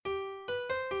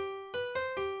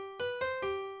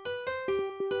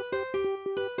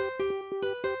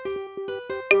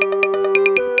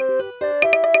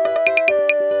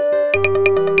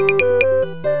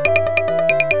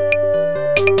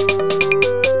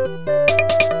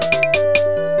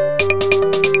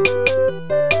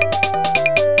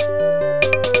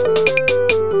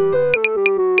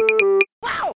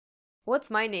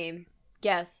my name?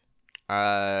 Guess.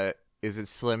 Is it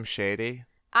Slim Shady?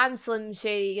 I'm Slim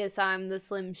Shady. Yes, I'm the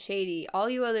Slim Shady. All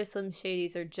you other Slim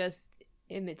Shadys are just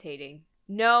imitating.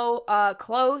 No,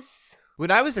 close.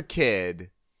 When I was a kid,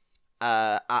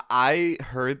 I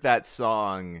heard that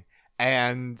song,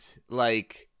 and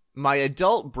like my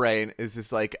adult brain is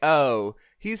just like, oh,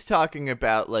 he's talking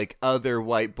about like other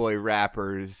white boy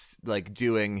rappers like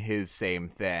doing his same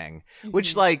thing,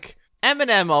 which like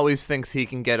Eminem always thinks he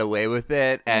can get away with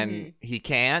it, and he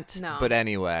can't. No. But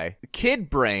anyway, kid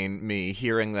brain me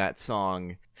hearing that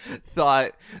song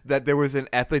thought that there was an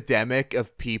epidemic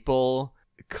of people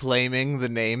claiming the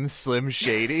name Slim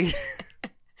Shady.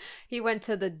 He went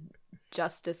to the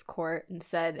justice court and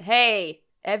said, hey,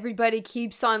 everybody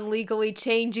keeps on legally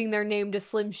changing their name to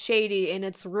Slim Shady, and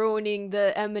it's ruining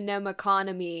the Eminem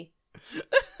economy.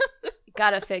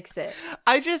 Gotta fix it.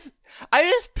 I just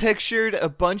pictured a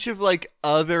bunch of like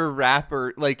other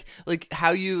rapper like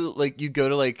how you go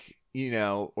to like, you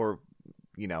know, or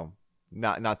you know,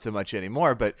 not so much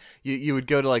anymore, but you would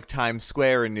go to like Times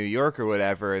Square in New York or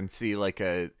whatever and see like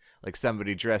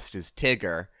somebody dressed as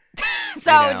Tigger.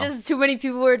 So you know. Just too many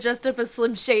people were dressed up as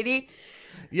Slim Shady.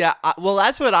 Yeah, well,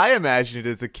 that's what I imagined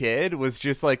as a kid, was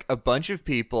just like a bunch of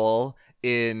people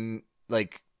in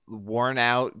like worn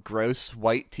out, gross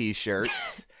white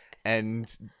t-shirts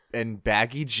and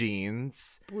baggy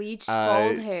jeans, bleached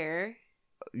bald hair.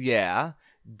 Yeah,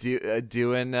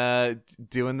 doing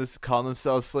this, calling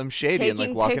themselves Slim Shady, taking and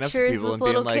like walking up to people and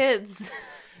being like, kids.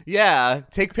 Yeah,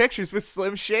 take pictures with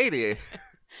Slim Shady.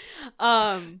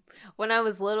 When I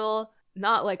was little.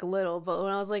 Not like little, but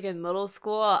when I was like in middle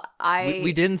school,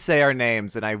 we didn't say our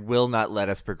names, and I will not let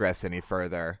us progress any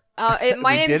further. My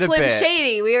name's Slim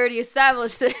Shady. We already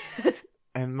established it.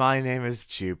 And my name is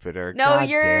Jupiter. No, God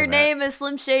your name is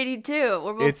Slim Shady too.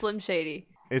 We're both Slim Shady.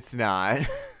 It's not.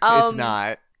 It's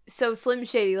not. So Slim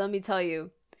Shady, let me tell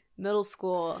you, middle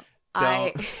school,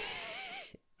 Don't.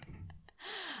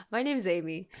 My name's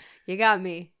Amy. You got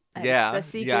me. Yeah, I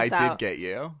did out. get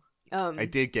you. I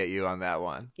did get you on that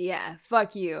one. Yeah,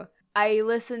 fuck you. I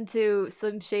listened to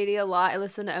Slim Shady a lot. I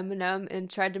listened to Eminem and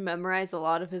tried to memorize a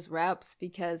lot of his raps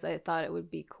because I thought it would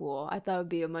be cool. I thought I would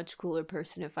be a much cooler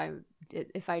person if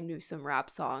I knew some rap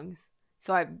songs.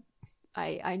 So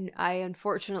I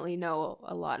unfortunately know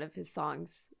a lot of his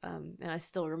songs, and I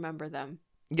still remember them.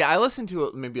 Yeah, I listened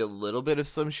to maybe a little bit of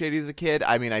Slim Shady as a kid.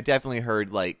 I mean, I definitely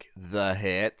heard like the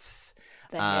hits.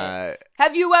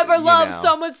 Have you ever loved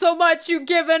someone so much you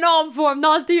given all for him?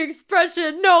 Not the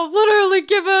expression. No, literally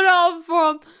given all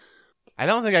for him. I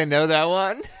don't think I know that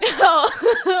one. Oh,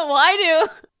 well, I do.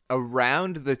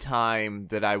 Around the time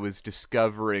that I was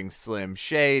discovering Slim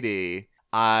Shady,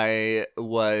 I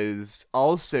was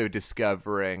also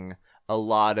discovering a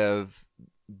lot of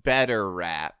better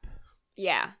rap.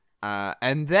 Yeah.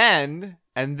 And then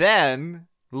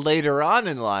later on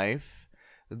in life,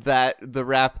 that the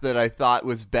rap that I thought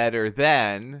was better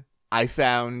then, I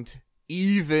found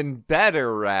even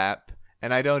better rap,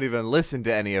 and I don't even listen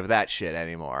to any of that shit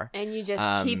anymore. And you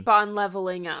just keep on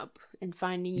leveling up and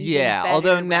finding even better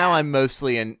although rap. now I'm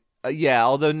mostly into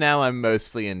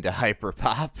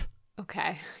hyperpop.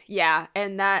 Okay. Yeah,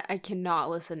 and that I cannot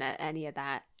listen to any of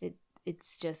that.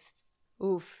 It's just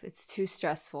it's too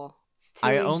stressful. It's too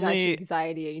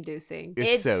anxiety inducing.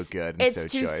 It's so good. And it's so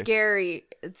too scary.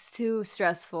 It's too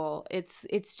stressful.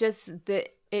 It's just that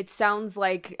it sounds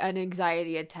like an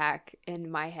anxiety attack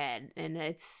in my head,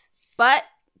 and but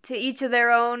to each of their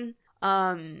own.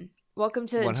 Welcome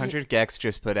to 100 Gex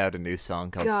just put out a new song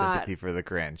called Sympathy for the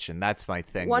Grinch, and that's my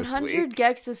thing 100 this week.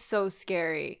 Gex is so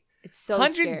scary. It's so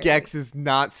 100 scary. Gex is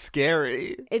not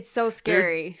scary. It's so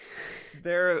scary.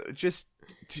 They're just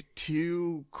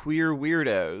two queer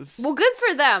weirdos. Well, good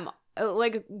for them.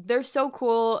 Like, they're so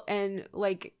cool, and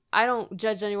like, I don't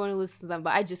judge anyone who listens to them,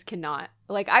 but I just cannot.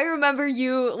 Like, I remember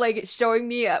you like showing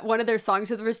me one of their songs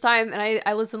for the first time, and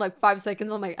I listened like 5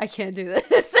 seconds. I'm like, I can't do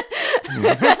this.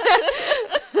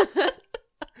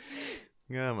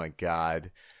 Oh my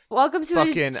god. Welcome to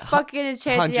fucking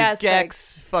Enchanted 100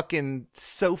 Gex, fucking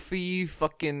Sophie,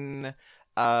 fucking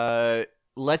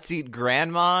Let's Eat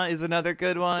Grandma is another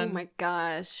good one. Oh my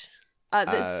gosh.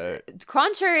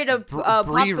 Contrary to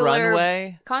Bree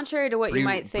Runway, contrary to what you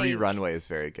might think, Bree Runway is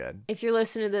very good. If you're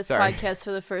listening to this podcast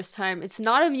for the first time, it's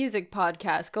not a music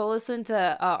podcast. Go listen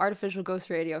to Artificial Ghost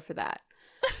Radio for that.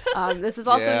 This is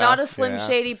also not a Slim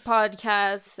Shady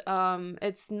podcast.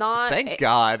 It's not. Thank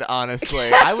God,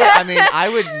 honestly. I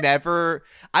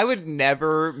would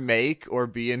never make or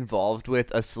be involved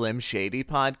with a Slim Shady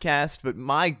podcast. But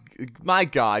my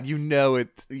God,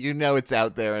 it's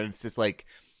out there, and it's just like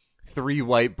 3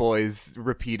 white boys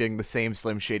repeating the same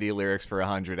Slim Shady lyrics for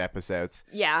 100 episodes.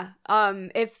 Yeah.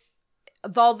 If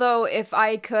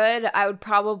I could, I would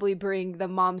probably bring the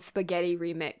Mom Spaghetti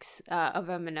remix of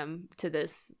Eminem to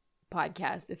this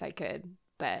podcast if I could.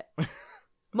 But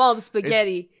Mom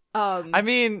Spaghetti. I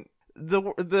mean,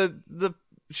 the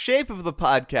shape of the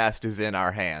podcast is in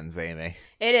our hands, Amy.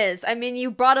 It is. I mean,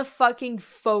 you brought a fucking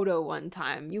photo one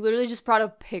time. You literally just brought a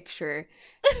picture.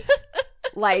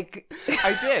 Like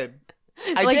I did.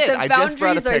 The just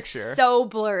brought a boundaries picture. are so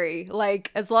blurry. Like,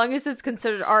 as long as it's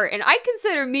considered art, and I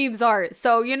consider memes art.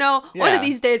 So, one of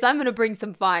these days I'm gonna bring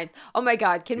some vines. Oh my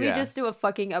god, can we just do a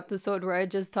fucking episode where I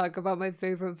just talk about my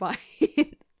favorite vines?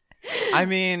 I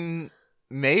mean,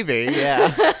 maybe,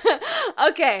 yeah.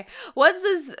 Okay, what's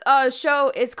this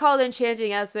show? It's called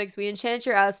Enchanting Aspects. We enchant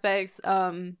your aspects.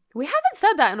 We haven't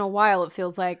said that in a while, it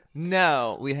feels like.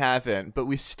 No, we haven't, but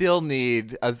we still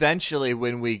need, eventually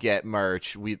when we get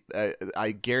merch,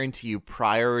 I guarantee you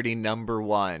priority number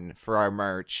 1 for our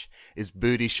merch is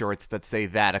booty shorts that say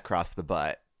that across the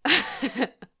butt.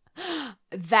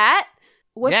 That?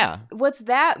 Yeah. What's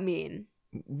that mean?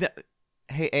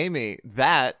 Hey, Amy,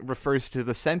 that refers to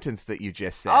the sentence that you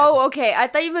just said. Oh, okay. I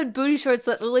thought you meant booty shorts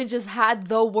that literally just had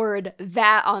the word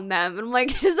that on them. And I'm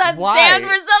like, does that stand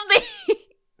for something?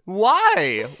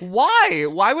 Why?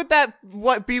 Why would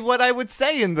that be what I would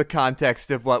say in the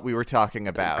context of what we were talking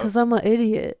about? Because I'm an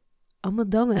idiot. I'm a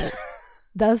dumbass.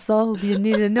 That's all you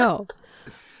need to know.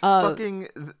 Fucking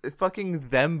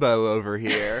Thembo over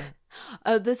here.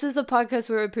 This is a podcast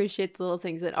where we appreciate the little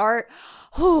things in art.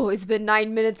 Oh, it's been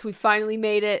 9 minutes. We finally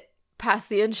made it past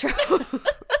the intro.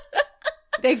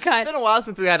 Thank God. It's been a while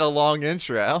since we had a long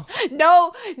intro.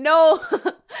 No.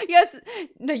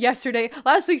 Yesterday.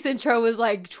 Last week's intro was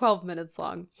like 12 minutes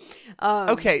long.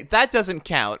 Okay, that doesn't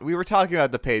count. We were talking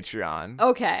about the Patreon.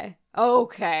 Okay.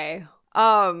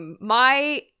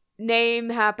 My name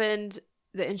happened.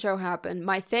 The intro happened.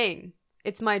 My thing.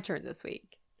 It's my turn this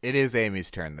week. It is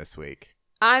Amy's turn this week.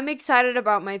 I'm excited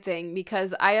about my thing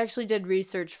because I actually did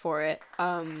research for it.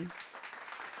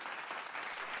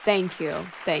 Thank you.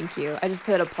 I just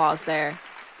put applause there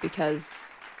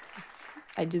because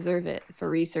I deserve it for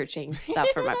researching stuff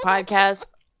for my podcast.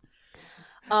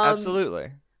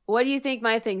 Absolutely. What do you think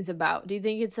my thing's about? Do you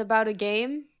think it's about a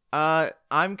game?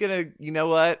 I'm gonna, you know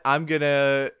what?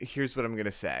 Here's what I'm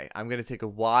gonna say. I'm gonna take a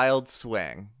wild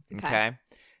swing, okay?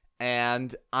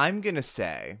 And I'm gonna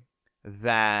say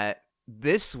that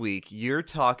this week you're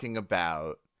talking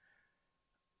about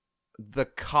the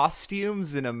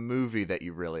costumes in a movie that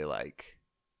you really like.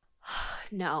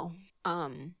 No. I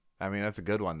mean, that's a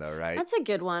good one though, right? That's a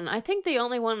good one. I think the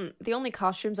only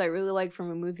costumes I really like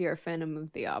from a movie are Phantom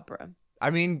of the Opera.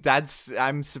 I mean,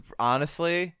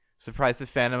 honestly surprised that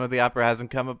Phantom of the Opera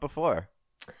hasn't come up before.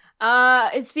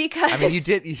 It's because I mean,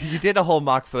 you did a whole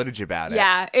mock footage about it.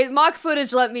 Yeah, mock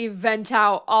footage let me vent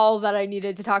out all that I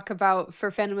needed to talk about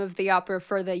for Phantom of the Opera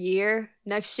for the year.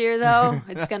 Next year, though,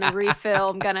 it's gonna refill.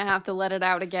 I'm gonna have to let it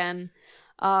out again.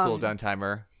 Cool down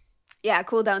timer. Yeah,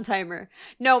 cool down timer.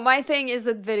 No, my thing is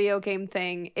a video game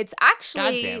thing. It's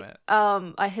actually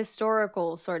a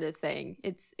historical sort of thing.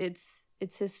 It's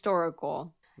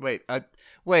historical. Wait,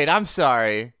 I'm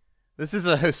sorry. This is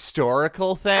a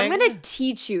historical thing? I'm gonna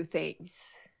teach you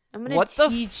things. I'm gonna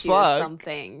teach you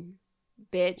something,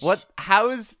 bitch. What? How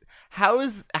is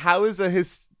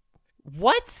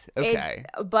what? Okay.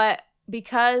 But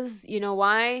because, you know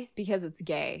why? Because it's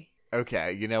gay.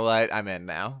 Okay, you know what? I'm in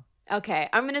now. Okay,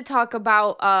 I'm gonna talk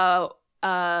about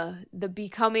the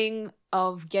becoming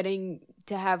of getting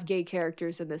to have gay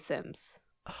characters in The Sims.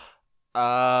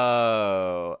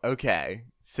 Oh, okay.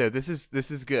 So this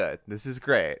is good. This is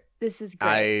great. This is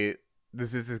great.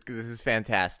 This is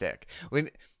fantastic.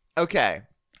 Okay,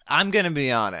 I'm gonna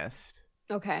be honest.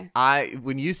 Okay.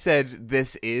 When you said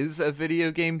this is a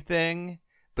video game thing,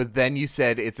 but then you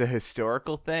said it's a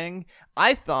historical thing,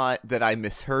 I thought that I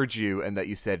misheard you and that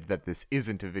you said that this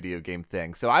isn't a video game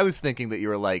thing. So I was thinking that you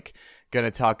were like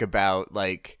gonna talk about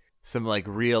like some like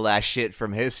real ass shit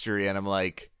from history, and I'm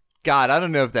like, God, I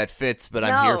don't know if that fits, but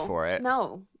I'm here for it.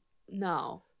 No.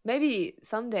 Maybe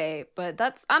someday, but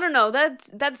I don't know.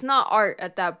 That's not art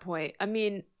at that point. I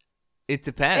mean, it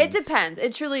depends.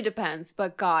 It truly depends.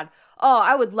 But God,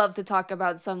 I would love to talk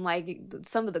about some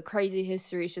of the crazy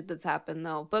history shit that's happened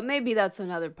though. But maybe that's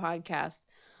another podcast.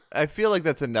 I feel like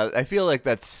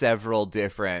that's several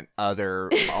different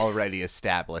other already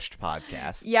established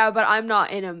podcasts. Yeah, but I'm not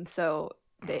in them, so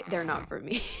they're not for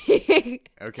me.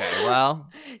 Okay, well,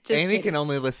 Amy kidding. can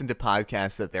only listen to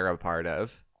podcasts that they're a part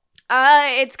of.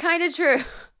 It's kind of true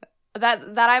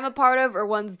that I'm a part of, or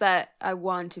ones that I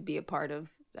want to be a part of.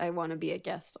 I want to be a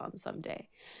guest on someday.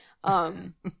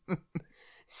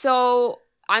 So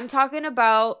I'm talking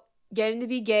about getting to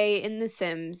be gay in The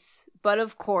Sims, but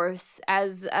of course,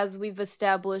 as we've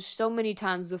established so many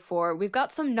times before, we've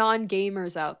got some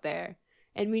non-gamers out there,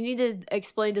 and we need to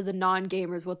explain to the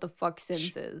non-gamers what the fuck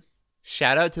Sims is.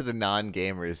 Shout out to the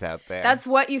non-gamers out there. That's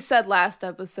what you said last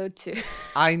episode too.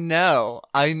 I know.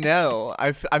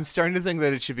 I'm starting to think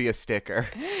that it should be a sticker.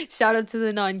 Shout out to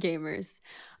the non-gamers.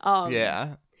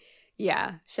 Yeah.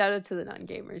 Yeah, shout out to the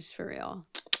non-gamers for real.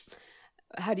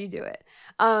 How do you do it?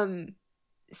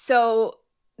 So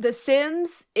The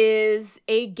Sims is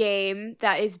a game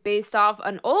that is based off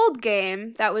an old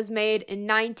game that was made in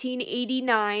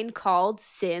 1989 called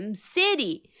Sim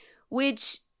City,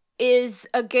 which is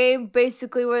a game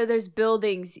basically where there's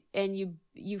buildings and you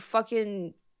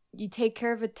take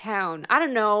care of a town. I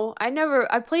don't know.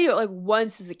 I played it like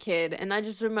once as a kid, and I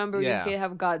just remember you could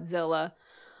have Godzilla.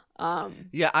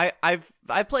 Yeah,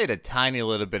 I played a tiny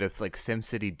little bit of like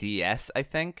SimCity DS, I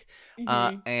think,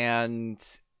 and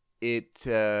it's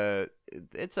all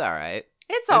right.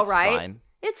 It's all right. Fine.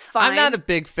 It's fine. I'm not a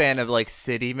big fan of like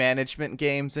city management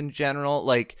games in general.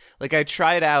 Like I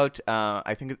tried out,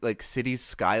 I think like Cities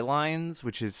Skylines,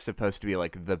 which is supposed to be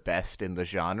like the best in the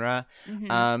genre.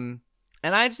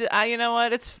 And I you know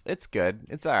what? It's good.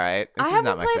 It's all right. I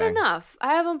haven't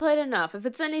played enough. If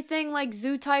it's anything like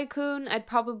Zoo Tycoon, I'd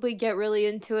probably get really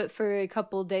into it for a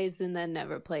couple days and then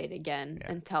never play it again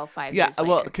until 5 years later. Yeah,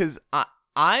 well, because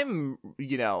I'm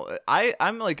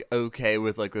like okay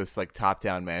with like this like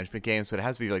top-down management games, but it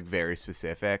has to be like very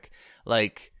specific.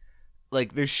 Like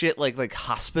there's shit like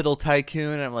Hospital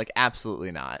Tycoon, and I'm like,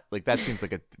 absolutely not. Like that seems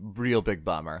like a real big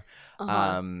bummer.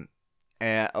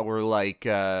 Or like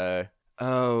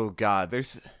oh god,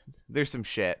 there's some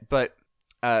shit, but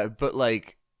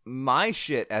like my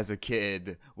shit as a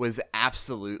kid was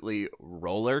absolutely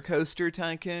Roller Coaster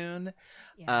Tycoon.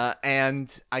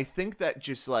 And I think that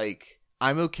just like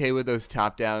I'm okay with those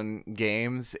top-down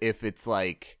games if it's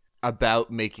like about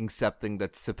making something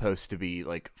that's supposed to be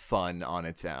like fun on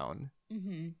its own.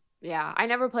 Yeah, I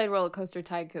never played Roller Coaster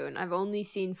Tycoon. I've only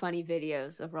seen funny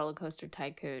videos of Roller Coaster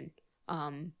Tycoon.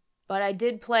 But I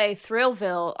did play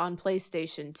Thrillville on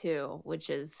PlayStation 2, which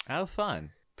is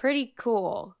fun. Pretty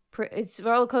cool. It's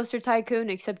Roller Coaster Tycoon,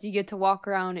 except you get to walk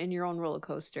around in your own roller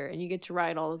coaster, and you get to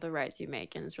ride all of the rides you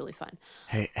make, and it's really fun.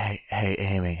 Hey,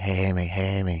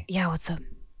 Amy. Yeah, what's up?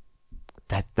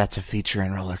 That's a feature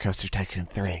in Roller Coaster Tycoon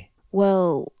 3.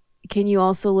 Well, can you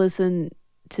also listen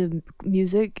to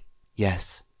music?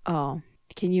 Yes. Oh,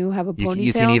 can you have a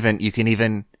ponytail? You can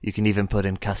even put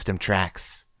in custom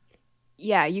tracks.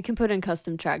 Yeah, you can put in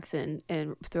custom tracks in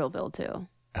Thrillville too.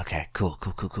 Okay, cool.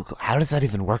 How does that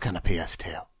even work on a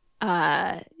PS2?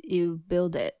 You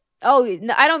build it. Oh,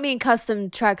 no, I don't mean custom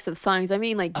tracks of songs. I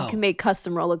mean like you can make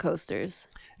custom roller coasters.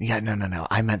 Yeah, no.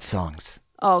 I meant songs.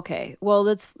 Oh, okay.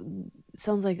 Well,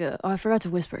 sounds like I forgot to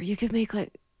whisper. You could make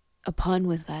like a pun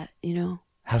with that, you know?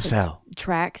 How so?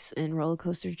 Tracks and roller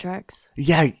coaster tracks.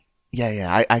 Yeah. I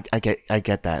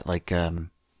get that. Like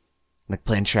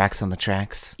playing tracks on the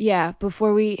tracks. Yeah.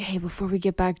 Before we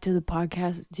get back to the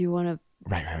podcast, do you want to?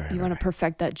 Right. You want to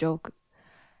perfect that joke?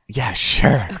 Yeah,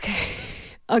 sure.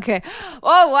 Okay.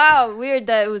 Oh wow, weird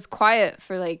that it was quiet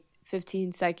for like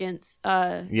 15 seconds.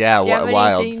 Yeah, do you have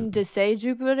wild. Anything to say,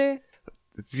 Jupiter?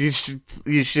 You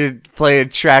should play a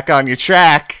track on your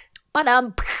track. But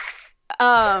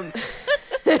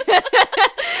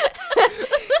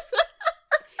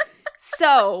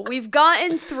So we've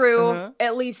gotten through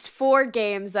at least 4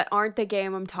 games that aren't the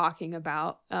game I'm talking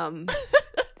about.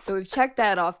 So we've checked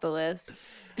that off the list.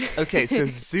 Okay, so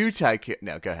Zoo Tycoon.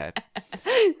 No, go ahead.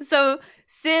 So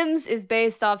Sims is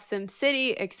based off Sim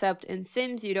City, except in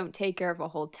Sims you don't take care of a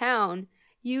whole town.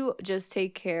 You just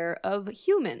take care of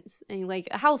humans and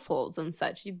like households and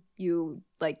such. You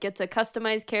like get to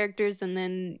customize characters and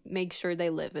then make sure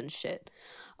they live and shit.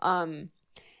 And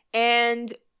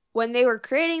when they were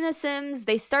creating The Sims,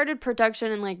 they started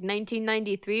production in like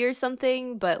 1993 or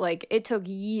something, but like it took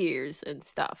years and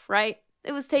stuff, right?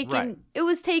 It was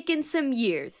taking some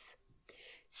years.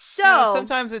 So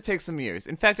sometimes it takes some years.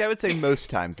 In fact, I would say most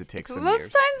times it takes some years.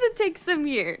 Most times it takes some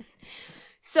years.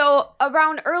 So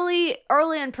around early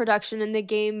in production in the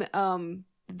game,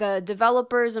 the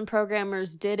developers and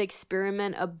programmers did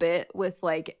experiment a bit with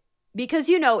like, because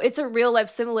it's a real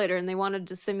life simulator and they wanted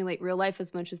to simulate real life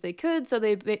as much as they could. So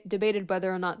they debated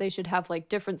whether or not they should have like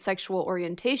different sexual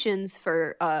orientations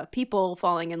for people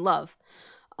falling in love.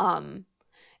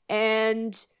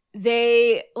 And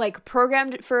they like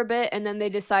programmed it for a bit and then they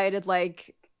decided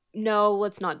like, no,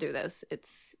 let's not do this.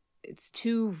 It's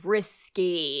too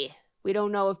risky. We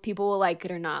don't know if people will like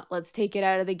it or not. Let's take it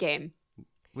out of the game.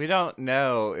 We don't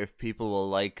know if people will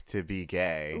like to be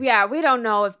gay. Yeah, we don't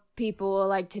know if people will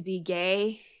like to be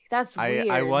gay. That's weird.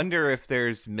 I wonder if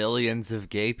there's millions of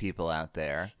gay people out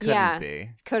there. Couldn't be.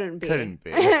 Couldn't be.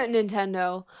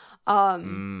 Nintendo.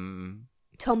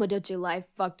 Tomodachi Life,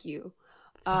 fuck you.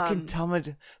 Fucking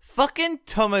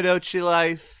Tomodachi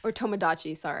Life. Or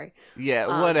Tomodachi, sorry.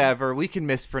 Yeah, whatever. We can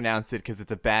mispronounce it because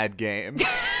it's a bad game.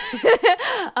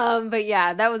 But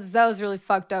yeah, that was really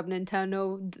fucked up,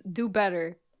 Nintendo. Do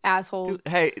better, assholes.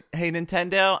 Hey,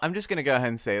 Nintendo, I'm just going to go ahead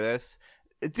and say this.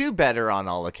 Do better on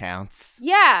all accounts.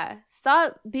 Yeah,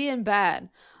 stop being bad.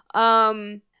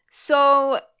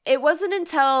 So it wasn't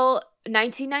until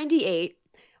 1998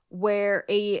 where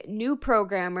a new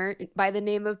programmer by the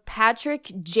name of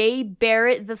Patrick J.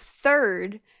 Barrett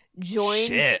III joined.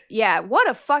 Shit. Yeah, what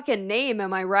a fucking name,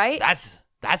 am I right?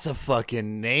 That's a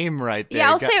fucking name right there. Yeah,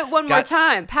 I'll say it one more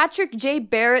time. Patrick J.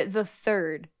 Barrett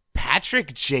III.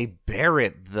 Patrick J.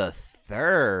 Barrett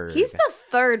III. He's the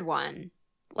third one.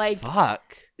 Like,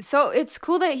 fuck. So it's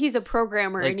cool that he's a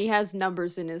programmer and he has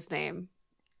numbers in his name.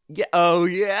 Yeah. Oh,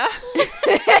 yeah.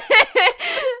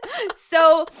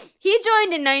 So he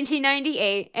joined in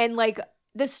 1998, and like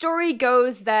the story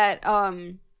goes that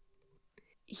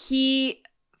he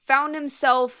found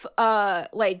himself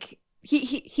like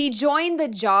he joined the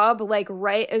job like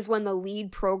right as when the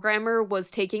lead programmer was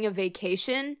taking a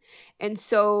vacation, and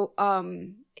so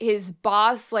his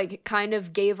boss like kind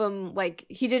of gave him like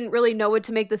he didn't really know what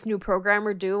to make this new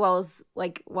programmer do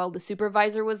while the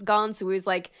supervisor was gone, so he was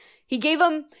like he gave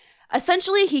him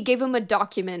a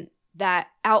document that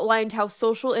outlined how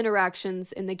social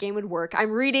interactions in the game would work. I'm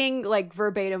reading like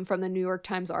verbatim from the New York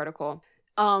Times article.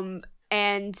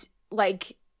 And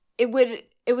like it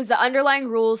was the underlying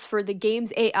rules for the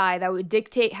game's AI that would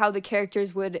dictate how the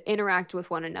characters would interact with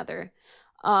one another.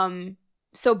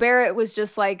 So Barrett was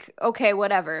just like, okay,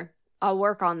 whatever, I'll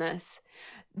work on this.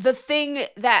 The thing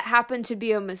that happened to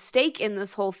be a mistake in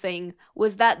this whole thing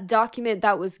was that document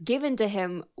that was given to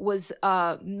him was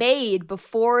made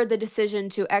before the decision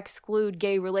to exclude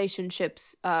gay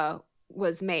relationships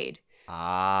was made.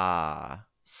 Ah.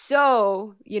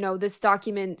 So, this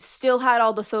document still had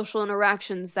all the social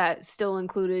interactions that still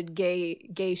included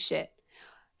gay shit.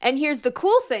 And here's the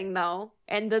cool thing, though,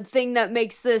 and the thing that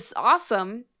makes this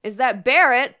awesome is that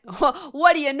Barrett,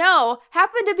 what do you know,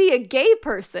 happened to be a gay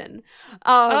person.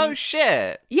 Oh,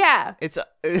 shit. Yeah.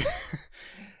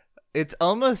 It's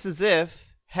almost as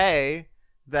if, hey,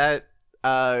 that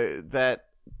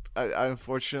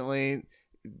unfortunately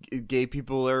gay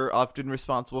people are often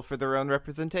responsible for their own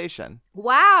representation.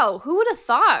 Wow. Who would have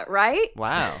thought, right?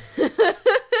 Wow.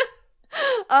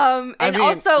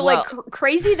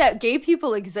 Crazy that gay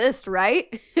people exist,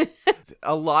 right?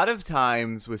 A lot of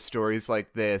times with stories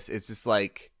like this, it's just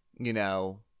like,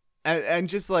 and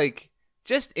just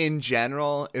in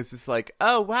general, it's just like,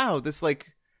 oh, wow, this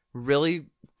like really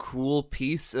cool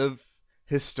piece of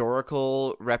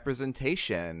historical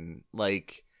representation.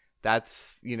 Like,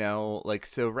 that's, like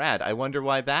so rad. I wonder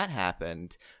why that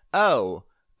happened. Oh,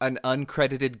 an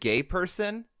uncredited gay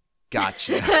person?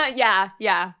 Gotcha. Yeah,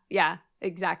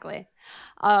 exactly.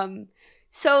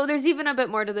 So there's even a bit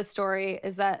more to the story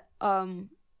is that,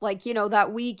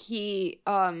 that week he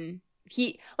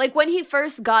when he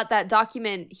first got that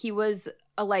document, he was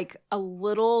a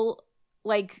little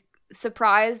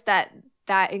surprised that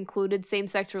included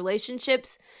same-sex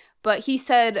relationships, but he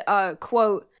said,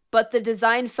 quote, "But the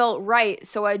design felt right,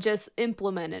 so I just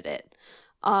implemented it."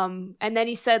 And then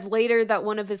he said later that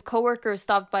one of his coworkers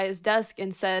stopped by his desk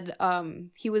and said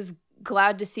he was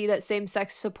glad to see that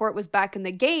same-sex support was back in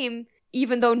the game,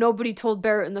 even though nobody told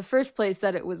Barrett in the first place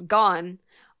that it was gone.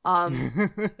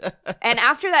 And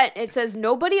after that, it says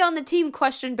nobody on the team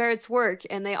questioned Barrett's work,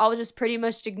 and they all just pretty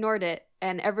much ignored it,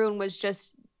 and everyone was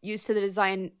just used to the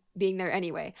design being there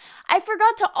anyway. I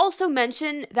forgot to also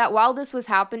mention that while this was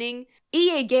happening,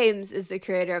 EA Games is the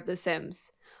creator of The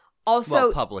Sims.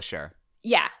 Also, publisher.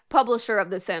 Yeah, publisher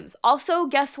of The Sims. Also,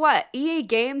 guess what? EA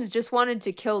Games just wanted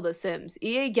to kill The Sims.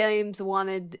 EA Games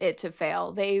wanted it to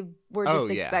fail. They were just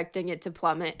expecting it to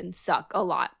plummet and suck a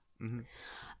lot. Mm-hmm.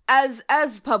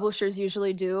 As publishers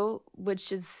usually do,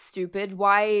 which is stupid.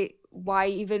 Why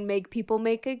even make people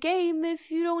make a game if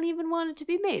you don't even want it to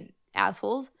be made?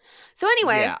 Assholes. So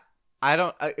anyway. Yeah, I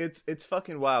don't, it's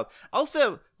fucking wild.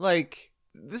 Also, like,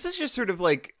 this is just sort of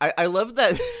like, I love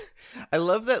that,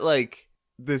 like,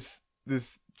 this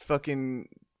fucking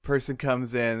person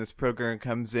comes in, this program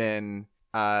comes in,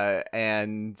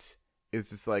 and is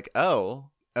just like, oh,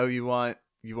 you want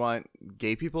you want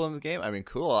gay people in the game? I mean,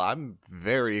 cool. I'm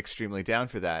very extremely down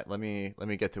for that. Let me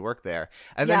get to work there.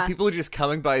 And then people are just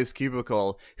coming by his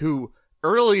cubicle who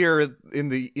earlier in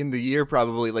the year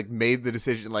probably like made the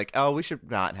decision like, oh, we should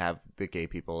not have the gay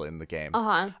people in the game.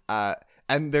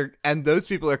 And those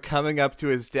people are coming up to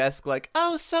his desk like,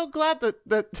 oh, so glad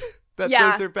that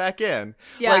those are back in.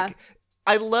 Yeah. Like,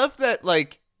 I love that,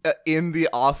 like, in the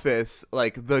office,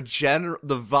 like, the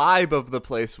vibe of the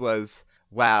place was,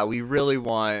 wow, we really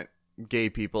want gay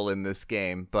people in this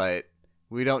game, but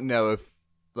we don't know if,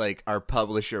 like, our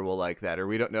publisher will like that, or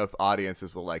we don't know if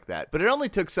audiences will like that. But it only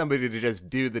took somebody to just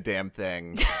do the damn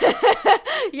thing.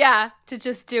 Yeah, to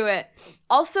just do it.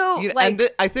 Also, and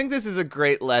I think this is a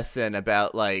great lesson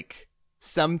about, like,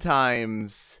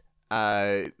 sometimes,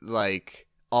 like,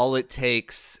 all it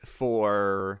takes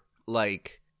for,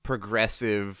 like,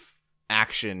 progressive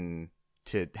action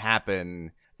to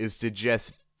happen is to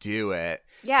just do it.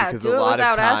 Yeah, because do it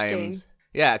without asking.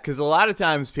 Yeah, because a lot of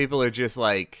times people are just,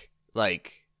 like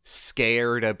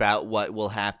scared about what will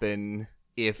happen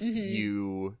if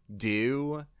you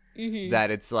do.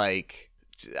 That it's like,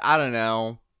 I don't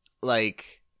know,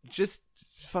 like, just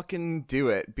fucking do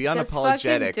it. Be unapologetic. Just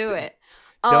fucking do it.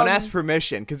 Don't ask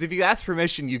permission, because if you ask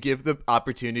permission, you give the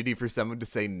opportunity for someone to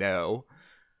say no.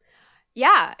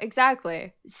 Yeah,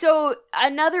 exactly. So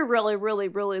another really, really,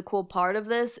 really cool part of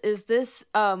this is this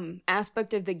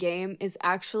aspect of the game is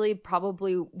actually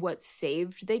probably what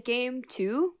saved the game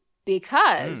too,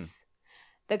 because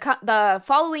the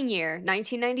following year,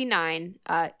 1999,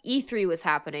 E3 was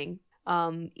happening.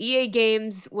 EA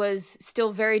Games was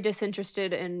still very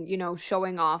disinterested in,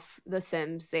 showing off The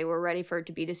Sims. They were ready for it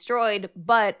to be destroyed,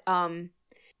 but the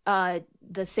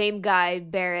same guy,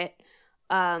 Barrett,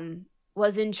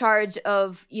 was in charge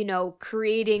of,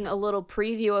 creating a little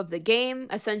preview of the game.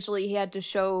 Essentially, he had to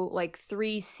show, like,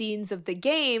 3 scenes of the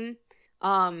game,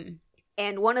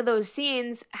 and one of those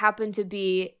scenes happened to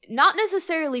be not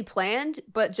necessarily planned,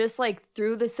 but just, like,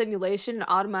 through the simulation, it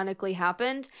automatically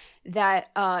happened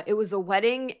that it was a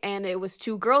wedding, and it was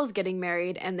 2 girls getting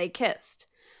married, and they kissed.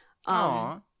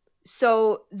 Aww.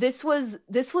 So this was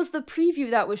the preview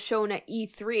that was shown at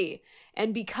E3,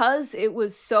 and because it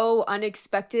was so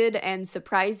unexpected and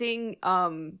surprising,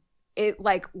 it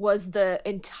like was the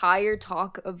entire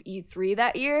talk of E3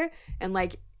 that year, and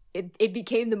like it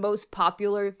became the most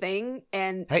popular thing.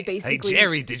 And hey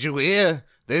Jerry, did you hear?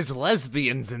 There's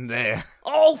lesbians in there.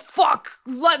 Oh fuck!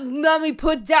 Let me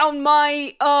put down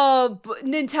my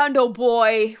Nintendo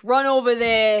boy. Run over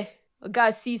there. I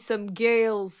gotta see some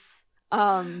girls.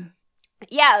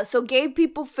 Yeah, so gay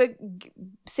people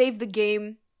saved the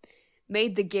game,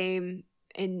 made the game,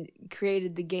 and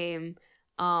created the game.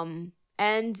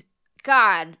 And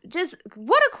God, just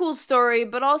what a cool story,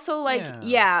 but also like,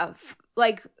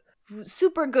 like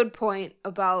super good point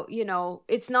about,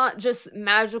 it's not just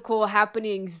magical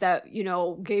happenings that,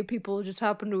 gay people just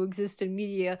happen to exist in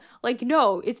media. Like,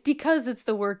 no, it's because it's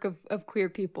the work of queer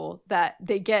people that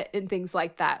they get in things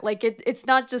like that. Like, it's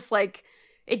not just like,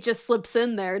 it just slips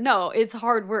in there. No, it's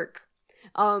hard work.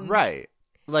 Right.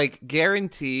 Like,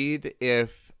 guaranteed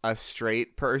if a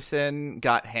straight person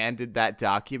got handed that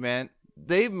document,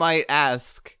 they might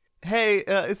ask, hey,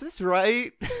 is this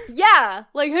right? Yeah.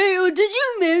 Like, hey, did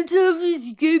you meant to have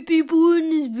these gay people in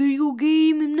this video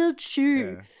game? I'm not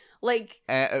sure. Yeah. Like,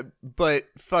 but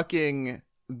fucking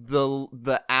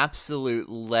the absolute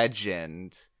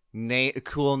legend,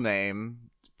 cool name,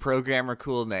 programmer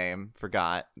cool name,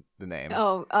 forgot the name.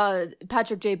 Oh,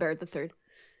 Patrick J. Barrett III.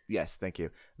 Yes, thank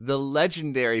you. The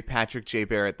legendary Patrick J.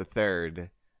 Barrett III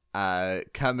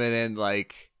coming in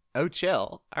like, oh,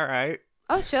 chill. All right.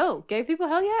 Oh, chill. Gay people,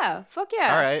 hell yeah. Fuck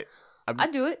yeah. All right.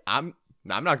 I'd do it. I'm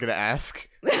not going to ask.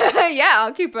 Yeah,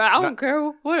 I'll keep it. I don't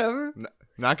care. Whatever.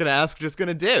 Not going to ask, just going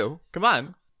to do. Come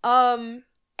on.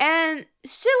 And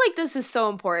shit like this is so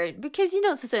important because,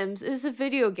 Sims is a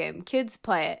video game. Kids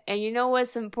play it. And you know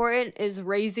what's important is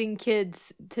raising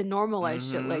kids to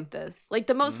normalize shit like this. Like,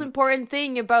 the most important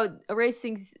thing about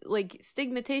erasing, like,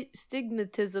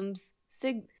 stigmatisms,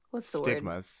 what's the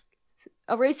word?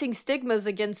 Erasing stigmas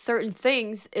against certain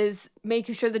things is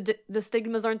making sure the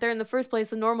stigmas aren't there in the first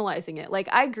place and normalizing it. Like,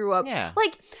 I grew up,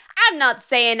 like, I'm not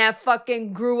saying I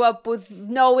fucking grew up with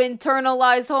no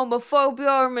internalized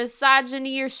homophobia or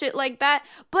misogyny or shit like that,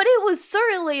 but it was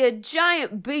certainly a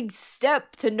giant big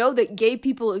step to know that gay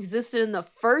people existed in the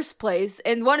first place.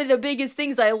 And one of the biggest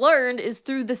things I learned is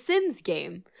through the Sims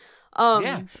game.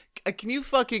 Yeah. Can you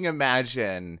fucking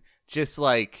imagine just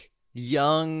like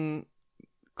young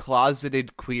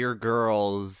closeted queer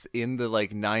girls in the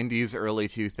like 90s, early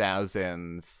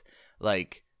 2000s,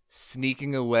 like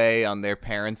sneaking away on their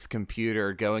parents'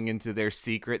 computer, going into their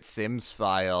secret Sims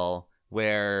file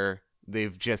where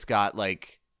they've just got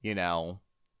like, you know,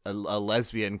 a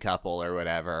lesbian couple or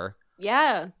whatever.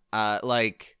 Yeah.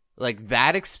 Like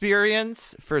that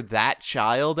experience for that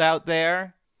child out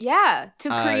there. Yeah, to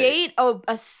create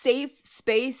a safe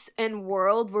space and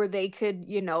world where they could,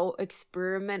 you know,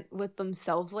 experiment with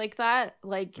themselves like that.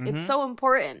 Like, it's so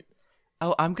important.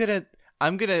 Oh, I'm gonna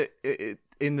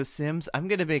in The Sims, I'm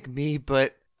gonna make me,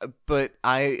 but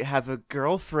I have a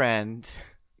girlfriend.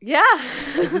 Yeah.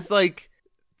 It's just like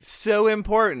so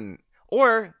important.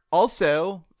 Or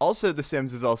also The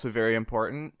Sims is also very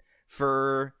important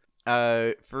for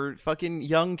fucking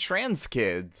young trans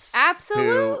kids.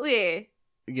 Absolutely.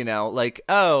 Who, you know, like,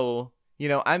 oh, you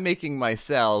know, I'm making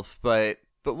myself, but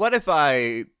what if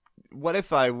I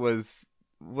was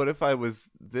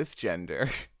this gender?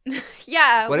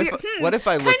 Yeah. What if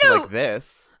I looked like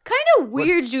this? Kind of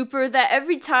weird, Jupiter, that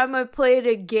every time I played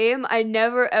a game, I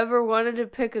never ever wanted to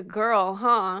pick a girl,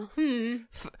 huh?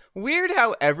 Weird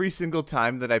how every single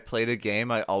time that I played a game,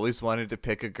 I always wanted to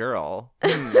pick a girl.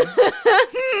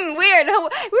 Weird how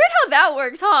that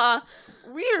works, huh?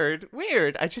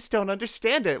 Weird. I just don't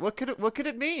understand it. What could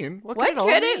it mean? What could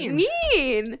it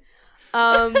mean?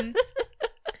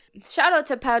 Shout out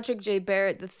to Patrick J.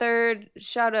 Barrett III.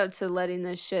 Shout out to letting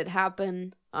this shit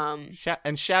happen.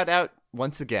 Shout out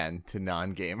once again to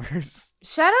non-gamers.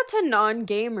 Shout out to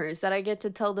non-gamers that I get to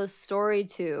tell this story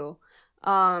to.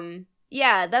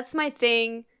 Yeah, that's my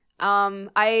thing.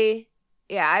 I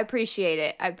appreciate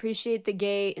it. I appreciate the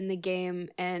gay in the game.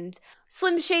 And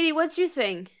Slim Shady, what's your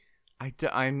thing? I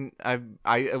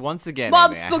once again,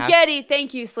 Bob Amy, Spaghetti.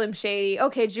 Thank you, Slim Shady.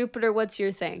 Okay, Jupiter, what's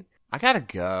your thing? I gotta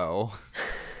go.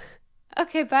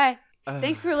 Okay, bye.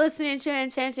 Thanks for listening to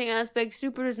Enchanting Aspects.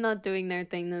 Jupiter's not doing their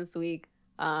thing this week.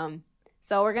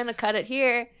 So we're gonna cut it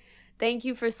here. Thank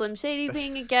you for Slim Shady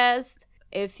being a guest.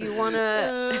 If you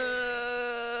wanna...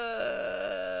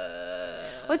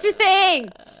 What's your thing?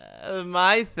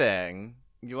 My thing?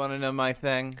 You wanna know my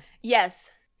thing? Yes.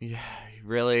 Yeah,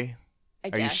 really?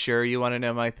 Are you sure you want to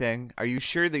know my thing? Are you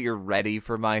sure that you're ready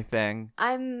for my thing?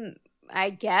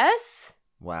 I guess.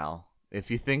 Well,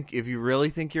 if you really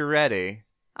think you're ready,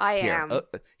 I am.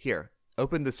 Here,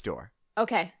 open this door.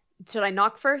 Okay. Should I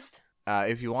knock first?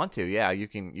 If you want to, yeah, you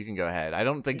can go ahead. I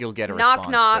don't think you'll get a knock,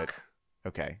 response. Knock. But...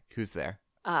 Okay, who's there?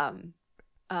 That's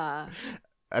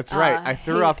right. I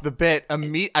threw off the bit.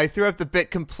 I threw off the bit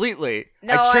completely.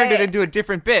 No, I turned it into a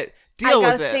different bit. Deal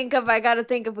with it. I gotta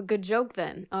think of a good joke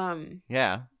then.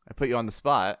 Yeah, I put you on the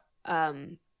spot.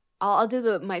 I'll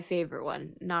do my favorite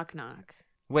one. Knock knock.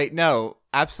 Wait, no,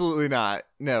 absolutely not.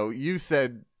 No, you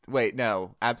said. Wait,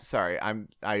 no. Sorry,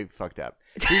 I fucked up.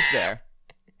 Who's there?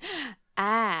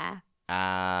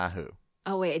 Who?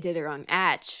 Oh wait, I did it wrong.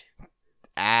 Atch.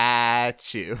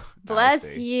 At you.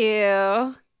 Bless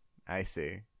you. I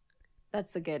see.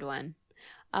 That's a good one.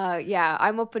 Yeah,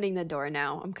 I'm opening the door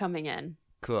now. I'm coming in.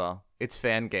 Cool. It's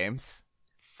fan games.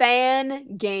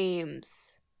 Fan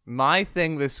games. My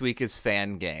thing this week is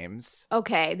fan games.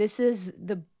 Okay, this is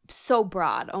so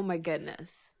broad. Oh my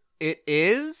goodness. It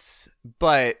is,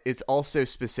 but it's also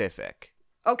specific.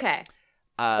 Okay.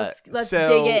 Let's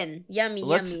dig in. Yummy.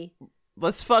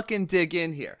 Let's fucking dig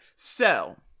in here.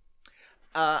 So,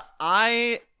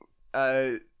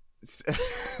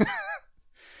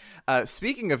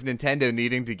 speaking of Nintendo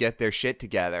needing to get their shit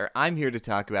together, I'm here to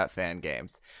talk about fan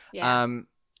games. Yeah.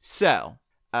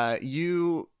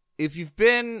 If you've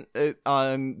been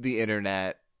on the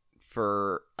internet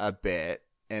for a bit,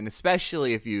 and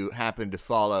especially if you happen to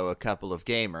follow a couple of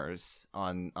gamers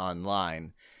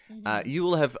online, you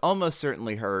will have almost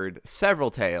certainly heard several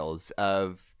tales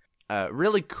of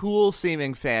really cool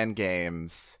seeming fan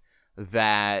games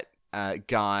that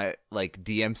got like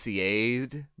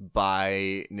DMCA'd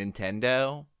by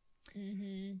Nintendo.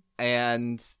 Mm-hmm.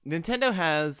 And Nintendo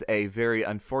has a very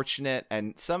unfortunate,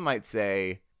 and some might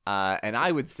say, and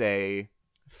I would say,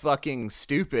 fucking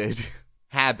stupid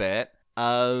habit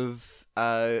of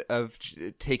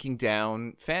taking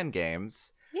down fan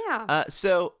games. Yeah.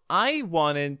 So I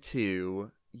wanted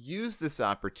to use this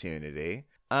opportunity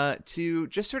to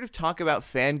just sort of talk about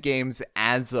fan games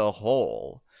as a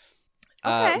whole.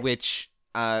 Okay. Which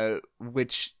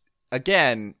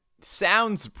again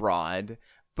sounds broad,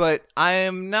 but I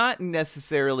am not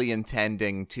necessarily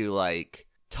intending to like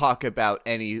talk about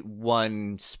any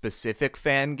one specific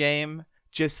fan game,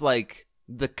 just like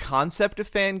the concept of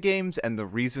fan games and the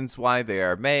reasons why they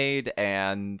are made,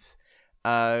 and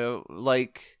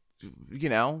like, you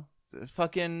know,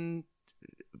 fucking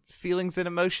feelings and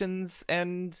emotions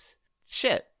and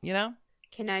shit, you know?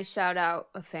 Can I shout out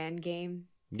a fan game?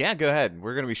 Yeah, go ahead.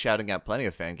 We're going to be shouting out plenty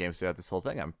of fan games throughout this whole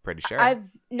thing, I'm pretty sure. I've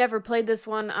never played this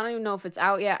one. I don't even know if it's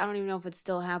out yet. I don't even know if it's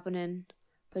still happening.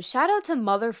 But shout out to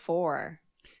Mother 4.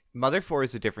 Mother 4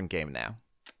 is a different game now.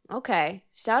 Okay.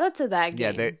 Shout out to that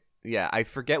game. Yeah, I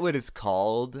forget what it's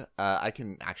called. I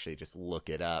can actually just look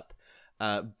it up.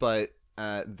 But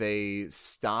they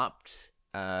stopped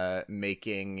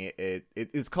making it.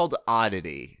 It's called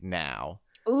Oddity now.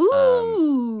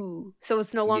 Ooh. So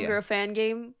it's no longer a fan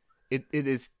game? It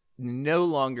is no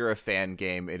longer a fan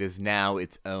game. It is now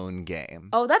its own game.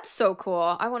 Oh, that's so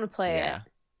cool. I want to play it.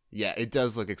 Yeah, it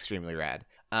does look extremely rad.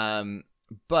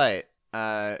 But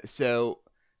so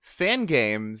fan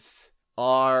games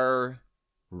are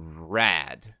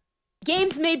rad.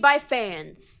 Games made by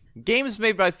fans. Games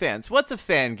made by fans. What's a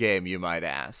fan game, you might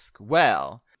ask?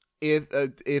 Well,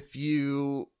 if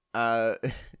you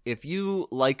if you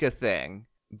like a thing,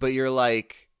 but you're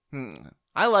like,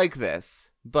 I like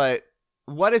this, but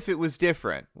what if it was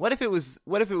different? What if it was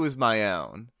my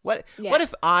own? What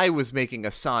if I was making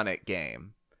a Sonic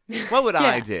game? What would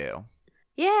I do?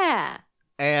 Yeah.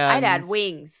 And I'd add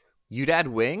wings. You'd add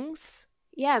wings?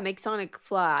 Yeah, make Sonic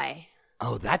fly.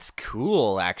 Oh, that's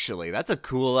cool, actually. That's a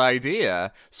cool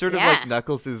idea. Sort of like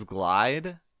Knuckles'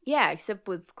 glide. Yeah, except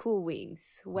with cool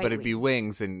wings. But it'd be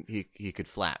wings and he could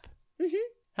flap. Mm-hmm.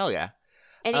 Hell yeah.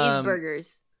 And he eats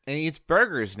burgers. And he eats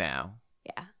burgers now.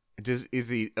 Yeah. Is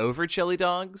he over chili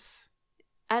dogs?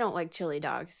 I don't like chili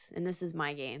dogs, and this is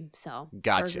my game, so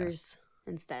gotcha. Burgers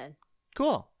instead.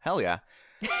 Cool. Hell yeah.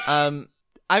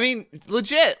 I mean,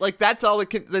 legit. Like that's all it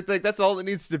can. Like that's all it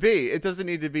needs to be. It doesn't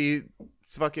need to be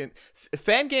fucking.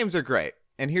 Fan games are great,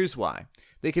 and here's why: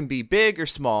 they can be big or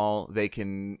small. They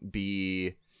can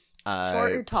be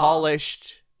short or tall.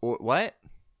 Polished or what?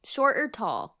 Short or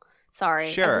tall.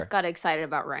 Sorry, sure. I just got excited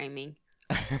about rhyming.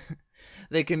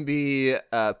 They can be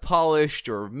polished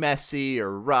or messy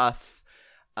or rough,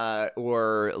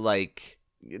 or like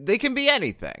they can be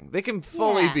anything. They can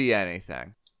fully be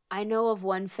anything. I know of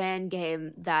one fan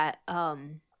game that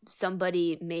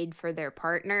somebody made for their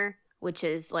partner, which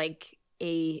is like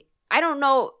I don't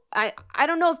know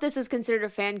if this is considered a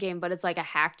fan game, but it's like a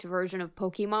hacked version of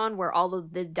Pokemon where all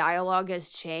of the dialogue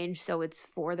has changed, so it's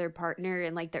for their partner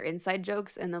and like their inside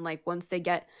jokes, and then like once they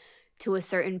get to a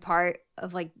certain part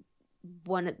of like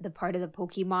the part of the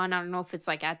Pokemon, I don't know if it's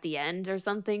like at the end or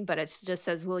something, but it just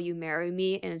says, "Will you marry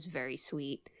me?" and it's very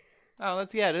sweet. Oh,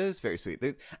 it is very sweet.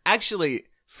 Actually,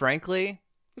 frankly,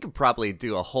 we could probably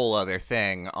do a whole other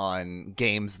thing on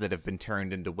games that have been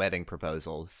turned into wedding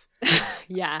proposals.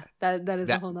 Yeah, that is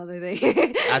a whole other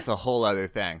thing. That's a whole other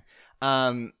thing.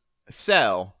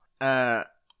 So,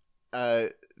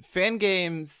 fan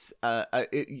games,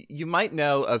 you might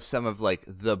know of some of like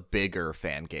the bigger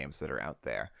fan games that are out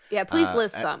there. Yeah, please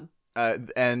list some.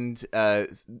 And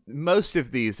most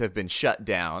of these have been shut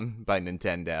down by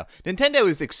Nintendo. Nintendo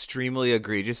is extremely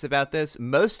egregious about this.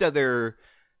 Most other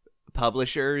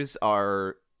publishers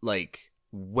are like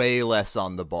way less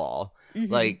on the ball.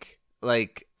 Mm-hmm.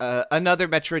 Like another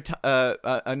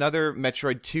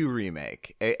Metroid 2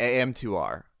 remake,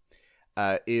 AM2R,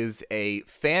 is a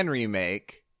fan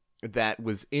remake that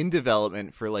was in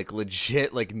development for like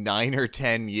legit like 9 or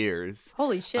 10 years.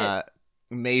 Holy shit.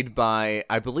 Made by,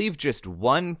 I believe, just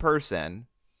one person.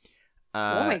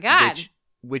 Oh my god.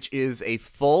 Which is a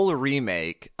full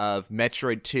remake of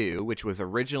Metroid 2, which was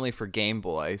originally for Game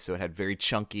Boy, so it had very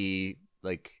chunky,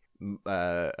 like,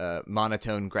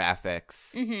 monotone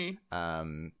graphics.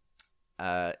 Mm-hmm.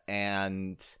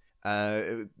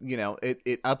 You know,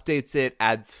 it updates it,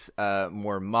 adds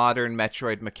more modern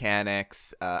Metroid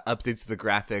mechanics, updates the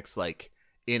graphics, like,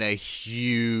 in a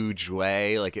huge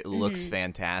way. Like, it looks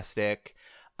fantastic.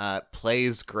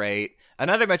 Plays great.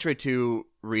 Another Metroid 2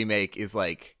 remake is,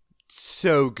 like,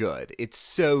 so good. It's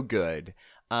so good.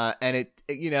 And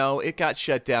it got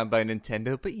shut down by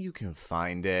Nintendo, but you can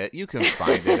find it. You can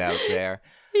find it out there.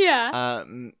 Yeah.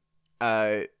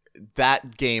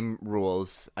 That game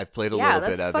rules. I've played a little bit of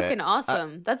it. Yeah, that's fucking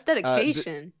awesome. That's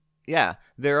dedication. Yeah.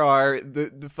 There are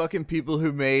the fucking people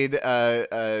who made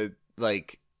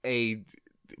like a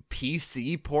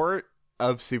PC port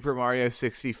of Super Mario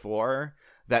 64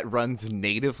 that runs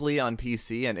natively on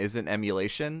PC and isn't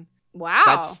emulation.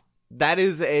 Wow. That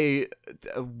is a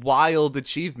wild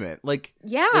achievement. Like,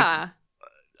 yeah. Like,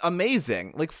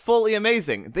 amazing. Like, fully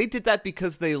amazing. They did that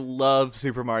because they love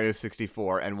Super Mario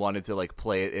 64 and wanted to, like,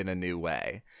 play it in a new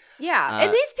way. Yeah.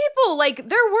 And these people, like,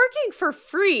 they're working for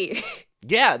free.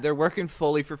 Yeah, they're working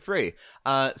fully for free.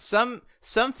 Some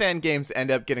fan games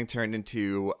end up getting turned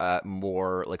into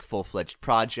more like full-fledged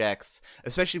projects,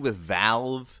 especially with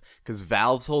Valve, because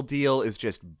Valve's whole deal is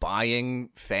just buying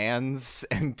fans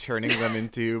and turning them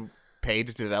into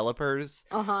paid developers.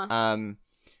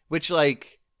 Which,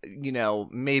 like, you know,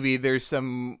 maybe there's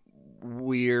some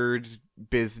weird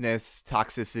business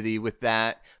toxicity with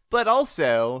that, but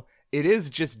also it is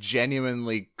just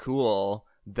genuinely cool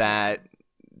that,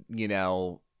 you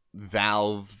know,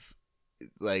 Valve's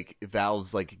like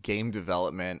game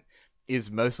development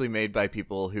is mostly made by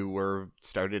people who were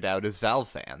started out as Valve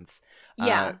fans.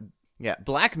 Yeah,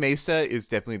 Black Mesa is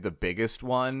definitely the biggest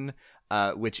one,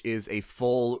 which is a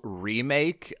full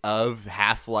remake of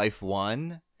Half-Life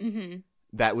 1.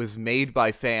 That was made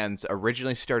by fans,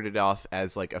 originally started off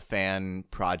as like a fan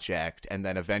project, and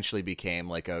then eventually became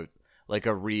like a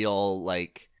real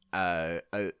like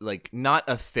not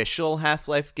official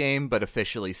Half-Life game, but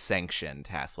officially sanctioned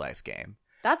Half-Life game.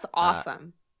 That's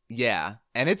awesome. Yeah,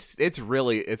 and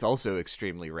it's also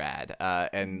extremely rad.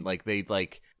 And like they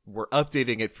like were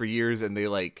updating it for years, and they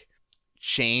like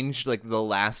changed like the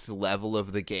last level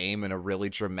of the game in a really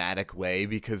dramatic way,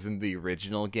 because in the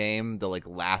original game the like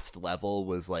last level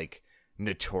was like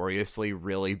notoriously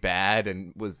really bad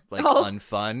and was like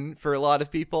unfun for a lot of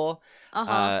people.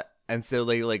 And so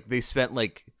they spent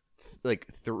like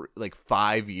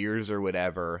 5 years or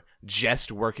whatever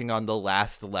just working on the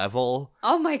last level.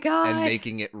 Oh my god. And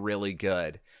making it really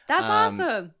good. That's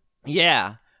awesome.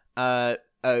 Yeah.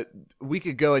 We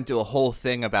could go into a whole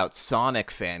thing about Sonic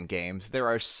fan games. There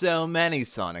are so many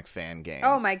Sonic fan games.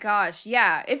 Oh my gosh,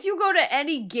 yeah. If you go to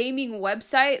any gaming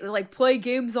website, like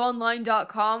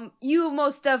playgamesonline.com, you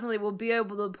most definitely will be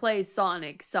able to play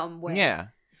Sonic somewhere. Yeah.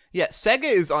 Yeah, Sega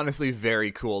is honestly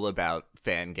very cool about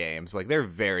fan games. Like, they're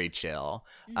very chill.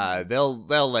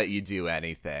 They'll let you do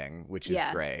anything, which is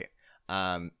great.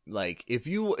 Like, if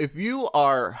you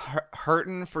are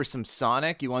hurting for some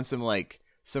Sonic, you want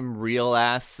some real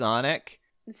ass Sonic,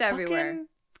 it's everywhere.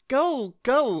 Go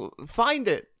find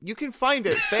it. You can find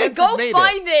it. Fans go have made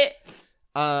find it.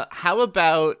 How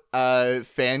about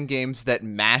fan games that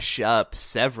mash up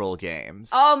several games?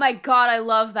 Oh my god, I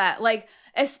love that. Like,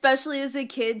 especially as a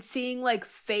kid, seeing like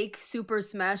fake Super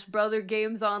Smash Brother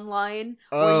games online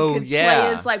where you could play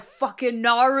as like fucking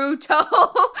Naruto.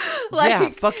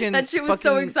 Fucking that shit was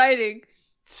so exciting.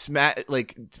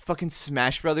 Fucking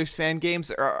Smash Brothers fan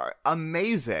games are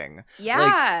amazing.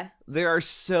 Yeah. There are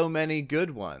so many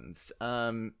good ones.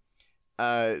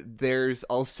 There's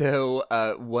also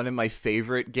one of my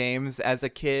favorite games as a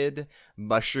kid,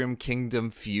 Mushroom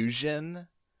Kingdom Fusion.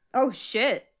 Oh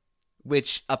shit.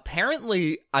 Which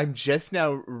apparently I'm just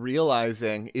now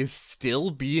realizing is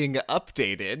still being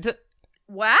updated.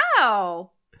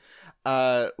 Wow.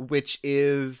 Which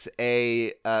is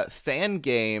a fan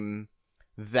game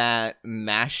that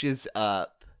mashes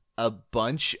up a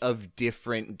bunch of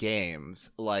different games,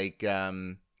 like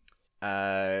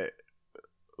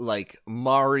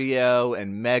Mario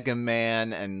and Mega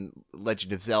Man and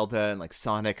Legend of Zelda and like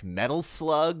Sonic, Metal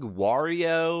Slug,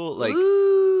 Wario,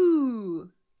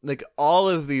 like all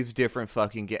of these different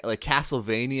fucking games, like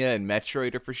Castlevania and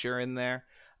Metroid are for sure in there.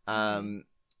 And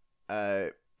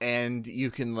you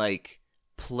can like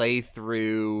play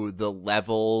through the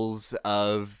levels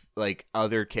of like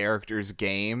other characters'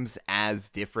 games as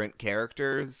different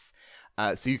characters.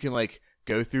 So you can like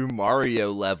go through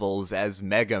Mario levels as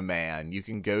Mega Man. You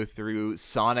can go through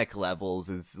Sonic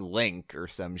levels as Link or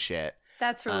some shit.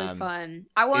 That's really fun.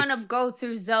 I want to go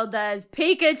through Zelda as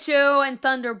Pikachu and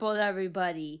Thunderbolt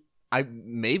everybody.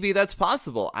 Maybe that's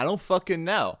possible. I don't fucking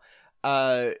know.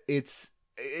 It's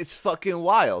fucking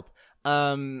wild.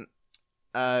 I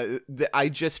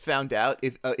just found out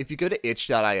if you go to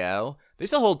itch.io,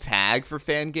 there's a whole tag for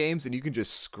fan games, and you can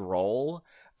just scroll.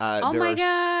 Oh my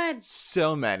god!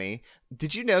 So many.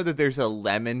 Did you know that there's a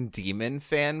Lemon Demon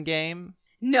fan game?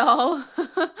 No.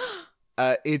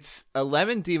 It's a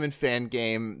Lemon Demon fan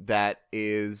game that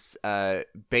is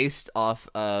based off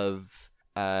of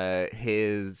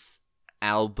his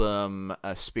album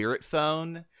Spirit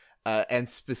Phone, and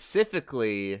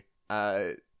specifically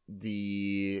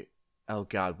the oh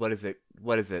god, what is it?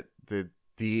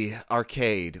 The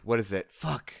arcade. What is it?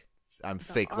 Fuck. I'm the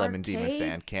fake arcade? Lemon Demon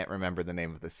fan. Can't remember the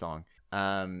name of this song.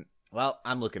 Well,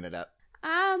 I'm looking it up.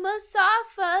 I'm a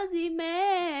soft fuzzy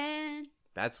man.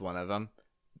 That's one of them.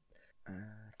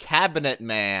 Cabinet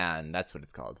Man. That's what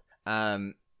it's called.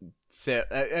 So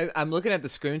I'm looking at the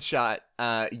screenshot.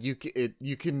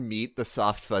 You can meet the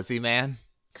soft fuzzy man.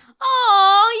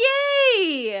 Oh,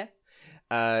 yay!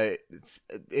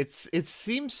 It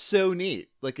seems so neat.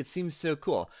 Like, it seems so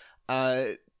cool.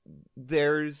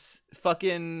 there's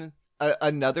fucking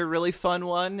another really fun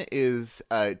one is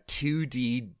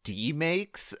 2D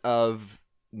makes of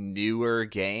newer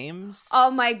games. Oh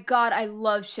my god, I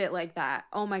love shit like that.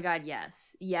 Oh my god,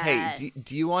 yes. Yes. Hey,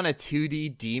 do you want a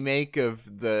 2D make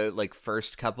of the like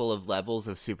first couple of levels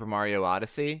of Super Mario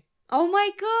Odyssey? Oh my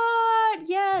god,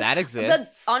 yes. That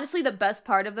exists. Honestly, the best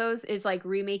part of those is like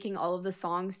remaking all of the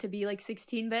songs to be like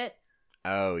 16-bit.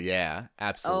 Oh yeah,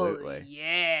 absolutely. Oh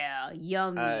yeah,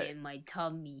 yummy in my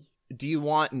tummy. Do you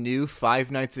want new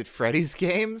Five Nights at Freddy's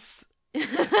games?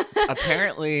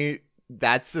 Apparently,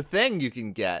 that's the thing you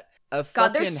can get.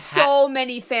 God, there's so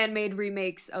many fan-made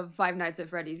remakes of Five Nights at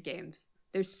Freddy's games.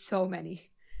 There's so many.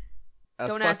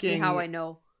 Don't ask me how I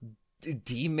know.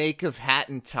 D-make of Hat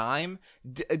in Time?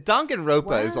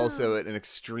 Danganronpa is also an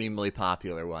extremely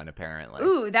popular one, apparently.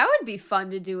 Ooh, that would be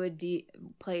fun to do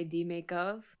play a D-make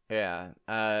of. Yeah.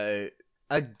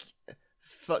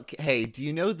 Hey, do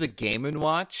you know the Game &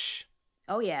 Watch?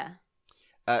 Oh, yeah.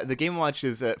 The Game & Watch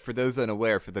is, for those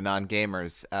unaware, for the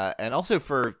non-gamers, and also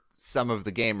for some of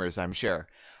the gamers, I'm sure,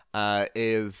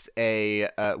 was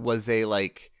a,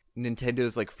 like,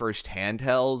 Nintendo's, like, first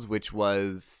handheld, which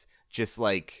was just,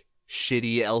 like,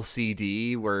 shitty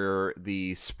LCD where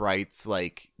the sprites,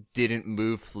 like, didn't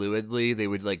move fluidly. They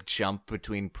would, like, jump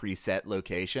between preset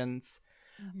locations.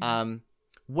 Mm-hmm.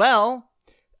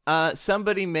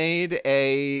 Somebody made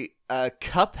a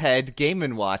Cuphead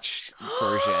Game & Watch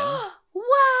version.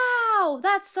 Wow,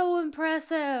 that's so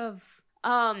impressive.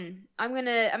 I'm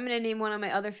gonna name one of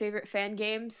my other favorite fan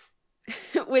games,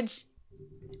 which,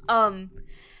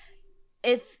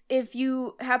 if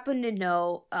you happen to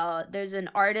know, there's an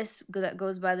artist that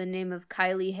goes by the name of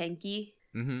Kylie Henke,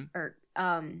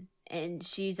 and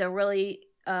she's a really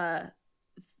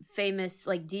famous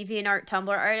like DeviantArt Tumblr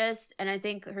artist, and I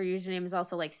think her username is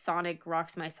also like Sonic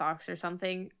Rocks My Socks or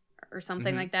something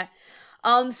like that.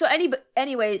 So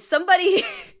anyway, somebody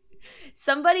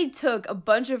took a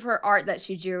bunch of her art that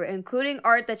she drew, including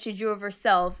art that she drew of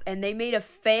herself, and they made a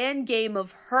fan game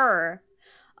of her,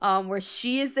 where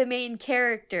she is the main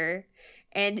character,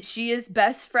 and she is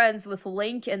best friends with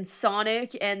Link and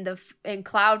Sonic and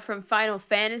Cloud from Final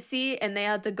Fantasy, and they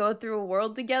had to go through a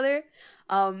world together.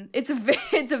 It's a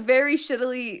very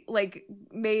shittily like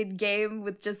made game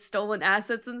with just stolen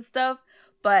assets and stuff,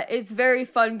 but it's very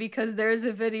fun because there's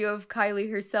a video of Kylie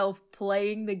herself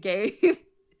playing the game.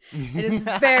 It is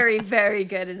very, very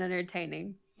good and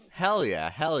entertaining. Hell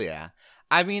yeah.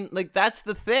 I mean, like, that's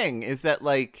the thing, is that,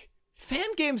 like,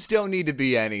 fan games don't need to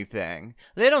be anything.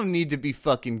 They don't need to be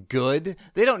fucking good.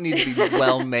 They don't need to be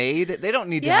well made. They don't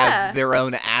need to have their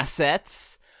own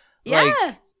assets. Yeah.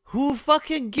 Like, who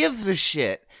fucking gives a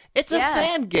shit? It's a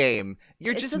fan game.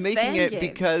 You're just making it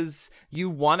because you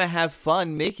want to have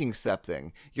fun making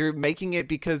something. You're making it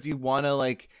because you want to,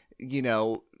 like, you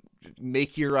know,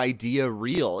 make your idea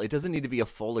real. It doesn't need to be a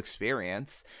full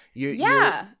experience.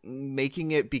 You're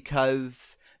making it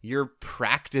because you're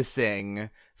practicing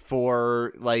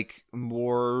for, like,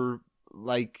 more,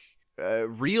 like,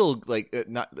 real, like,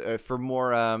 for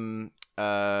more,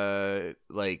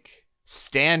 like,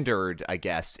 standard, I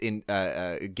guess, in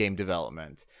game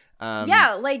development.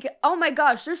 Like, oh my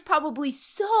gosh, there's probably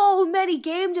so many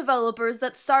game developers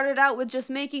that started out with just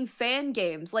making fan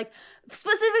games. Like,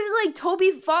 specifically, like,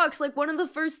 Toby Fox, like, one of the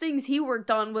first things he worked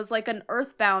on was, like, an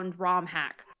Earthbound ROM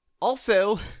hack.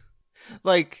 Also,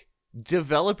 like,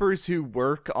 developers who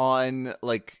work on,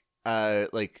 like,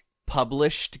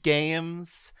 published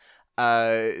games,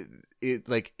 for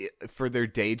their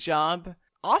day job,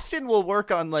 often will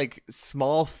work on, like,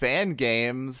 small fan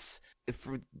games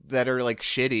that are, like,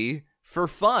 shitty for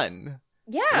fun.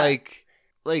 Yeah.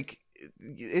 Like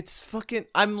it's fucking,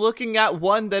 I'm looking at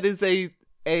one that is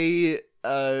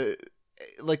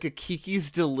like a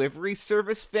Kiki's Delivery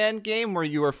Service fan game where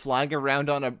you are flying around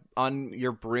on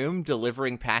your broom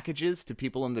delivering packages to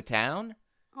people in the town.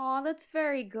 Oh, that's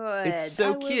very good. It's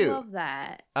so cute. I love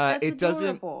that. That's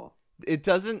adorable.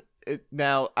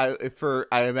 Now, I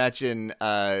imagine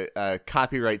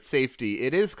copyright safety,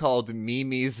 it is called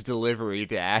Mimi's Delivery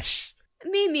Dash.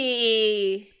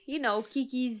 Mimi, you know,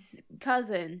 Kiki's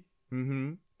cousin.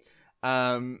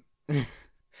 Mm-hmm.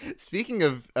 Speaking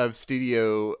of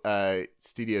Studio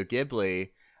Ghibli,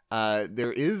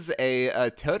 there is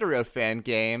a Totoro fan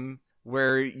game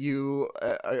where you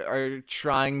are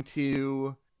trying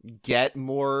to get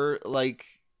more, like,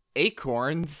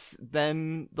 acorns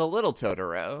than the little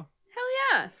Totoro. Hell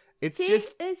yeah. It's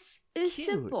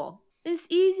simple. It's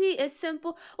easy, it's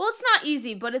simple. Well, it's not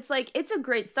easy, but it's like, it's a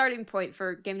great starting point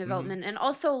for game development. Mm-hmm. And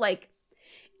also, like,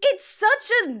 it's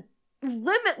such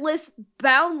limitless,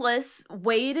 boundless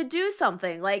way to do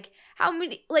something. Like, how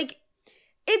many, like,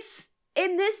 it's,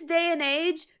 in this day and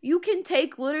age, you can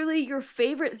take literally your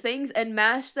favorite things and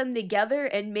mash them together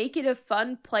and make it a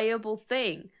fun, playable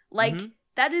thing. Like,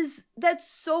 that's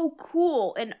so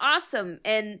cool and awesome,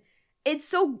 and it's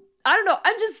so, I don't know,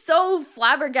 I'm just so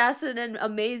flabbergasted and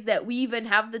amazed that we even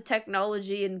have the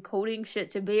technology and coding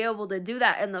shit to be able to do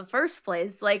that in the first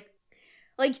place. Like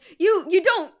you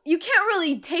can't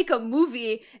really take a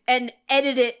movie and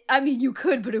edit it. I mean, you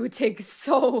could, but it would take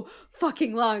so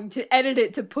fucking long to edit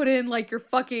it to put in like your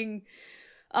fucking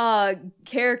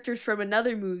characters from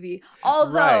another movie.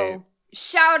 Although, Right.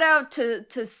 Shout out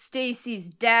to Stacy's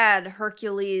dad,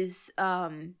 Hercules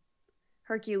AMV,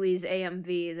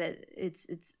 that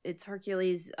it's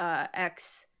Hercules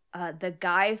X, the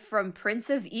guy from Prince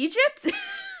of Egypt.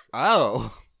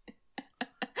 Oh.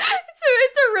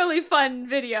 It's a really fun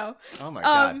video. Oh my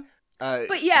god.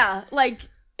 But yeah, like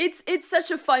it's such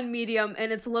a fun medium,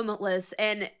 and it's limitless,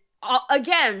 and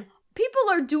again, people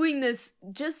are doing this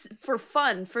just for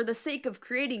fun, for the sake of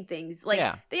creating things. Like,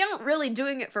 they aren't really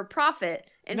doing it for profit.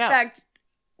 In fact,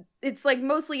 it's like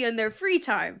mostly in their free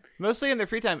time. Mostly in their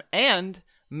free time, and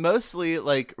mostly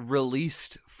like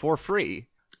released for free.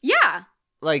 Yeah.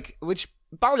 Like, which,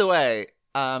 by the way,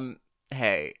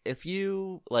 hey, if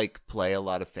you like play a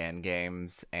lot of fan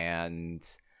games and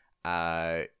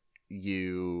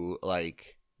you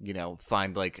like, you know,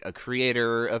 find like a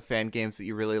creator of fan games that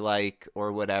you really like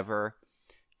or whatever,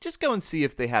 just go and see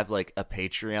if they have like a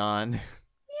Patreon.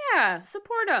 Yeah,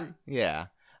 support them. Yeah.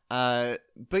 But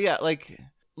yeah, like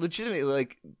legitimately,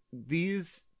 like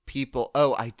these people.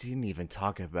 Oh, I didn't even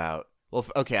talk about. Well,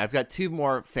 okay, I've got two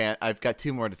more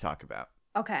to talk about.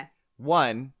 Okay.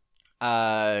 One,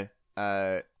 oh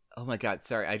my god,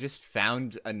 sorry, I just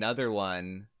found another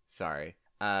one. Sorry.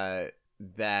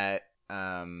 That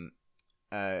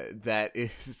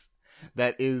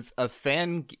is a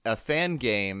fan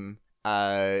game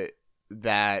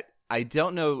that I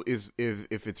don't know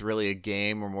if it's really a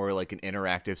game or more like an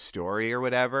interactive story or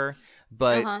whatever,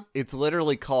 but it's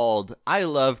literally called I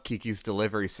Love Kiki's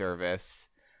Delivery Service.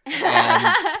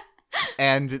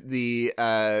 And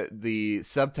the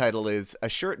subtitle is A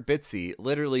Short Bitsy,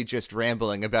 literally just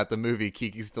rambling about the movie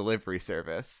Kiki's Delivery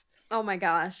Service. Oh my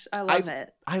gosh, I love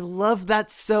it. I love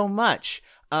that so much.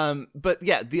 But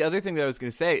yeah, the other thing that I was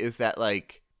gonna say is that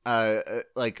like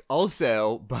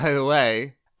also, by the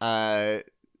way,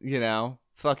 you know,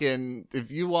 fucking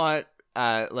if you want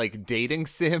like dating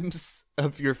sims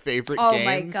of your favorite games. Oh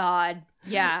my god.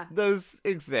 Yeah. Those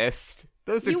exist.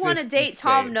 You want to date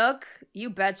Tom Nook? You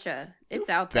betcha. It's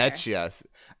out there. Betcha.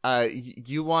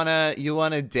 You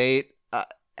wanna date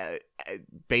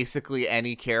basically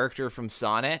any character from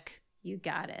Sonic? You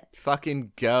got it.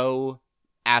 Fucking go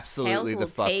absolutely the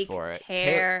fuck for it. Tails will take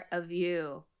care of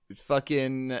you.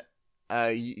 Fucking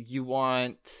you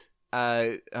want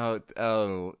do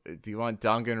you want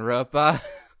Danganronpa?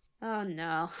 Oh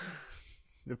no.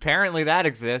 Apparently that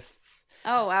exists.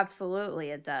 Oh, absolutely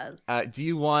it does. Do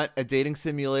you want a dating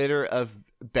simulator of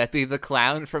Beppy the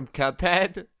Clown from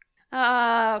Cuphead?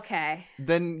 Okay.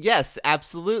 Then yes,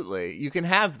 absolutely. You can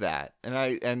have that.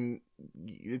 And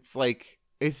it's like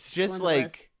it's just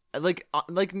like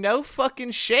no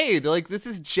fucking shade. Like this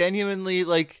is genuinely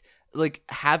like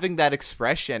having that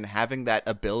expression, having that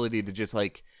ability to just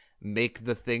like make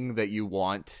the thing that you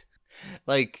want.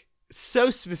 Like so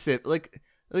specific.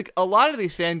 Like a lot of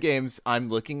these fan games I'm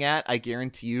looking at, I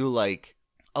guarantee you, like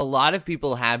a lot of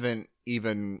people haven't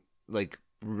even like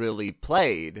really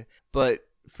played, but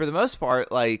for the most part,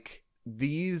 like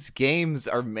these games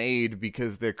are made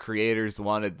because their creators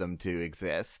wanted them to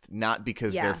exist, not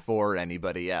because they're for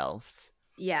anybody else.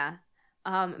 Yeah.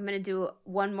 I'm going to do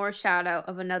one more shout out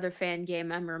of another fan game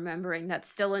I'm remembering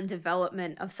that's still in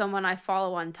development of someone I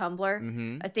follow on Tumblr.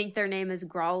 Mm-hmm. I think their name is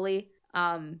Growly.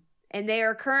 And they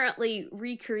are currently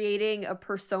recreating a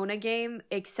Persona game,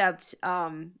 except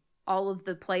all of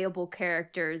the playable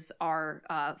characters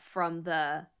are from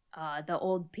the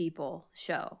Old People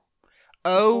show.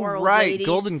 Oh, right. Ladies.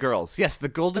 Golden Girls. Yes, the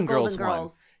Golden Girls one.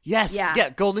 Yes, yeah,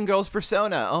 Golden Girls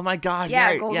Persona. Oh my god,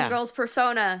 yeah, Golden Girls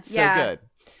Persona. So good.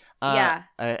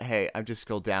 Hey, I've just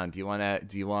scrolled down. Do you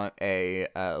want a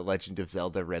Legend of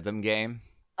Zelda rhythm game?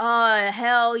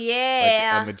 Hell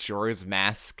yeah. Like a Majora's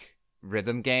Mask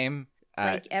rhythm game?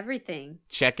 Like everything.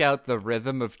 Check out the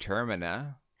Rhythm of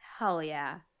Termina. Hell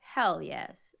yeah. Hell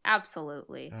yes.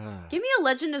 Absolutely. Give me a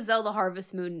Legend of Zelda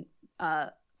Harvest Moon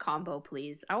combo,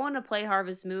 please. I want to play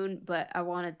Harvest Moon, but I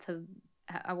want to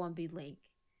be Link.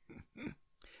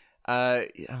 Oh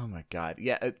my god.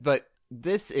 Yeah, but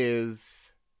this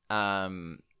is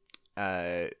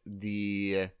I've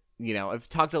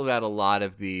talked about a lot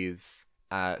of these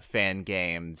fan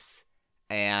games,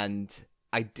 and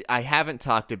I haven't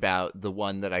talked about the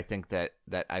one that I think that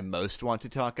I most want to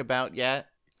talk about yet.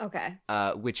 Okay.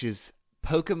 Which is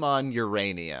Pokemon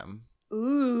Uranium.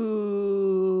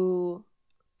 Ooh.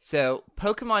 So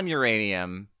Pokemon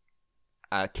Uranium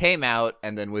came out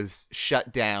and then was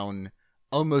shut down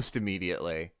almost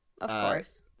immediately. Of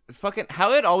course. Fucking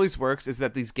how it always works is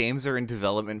that these games are in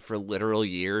development for literal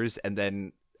years, and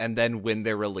then when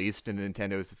they're released, and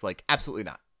Nintendo's just like, absolutely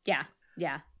not. Yeah.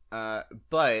 Yeah.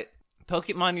 But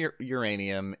Pokemon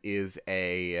Uranium is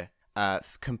a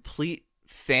complete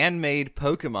fan-made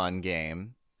Pokemon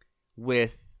game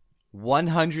with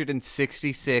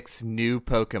 166 new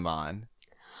Pokemon.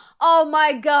 Oh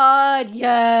my god,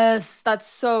 yes! That's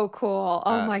so cool.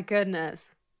 Oh my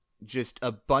goodness. Just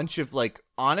a bunch of, like,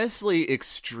 honestly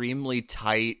extremely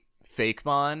tight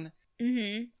Fakemon.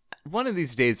 Mm-hmm. One of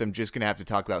these days I'm just gonna have to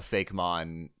talk about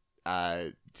Fakemon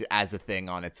as a thing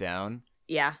on its own.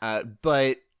 Yeah.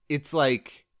 But it's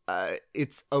like,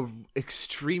 it's a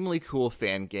extremely cool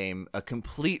fan game, a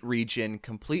complete region,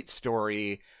 complete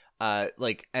story,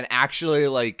 like an actually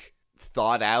like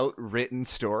thought out written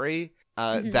story.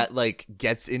 That like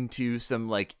gets into some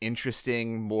like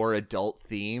interesting, more adult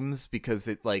themes, because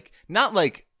it like not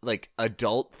like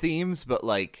adult themes, but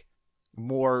like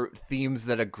more themes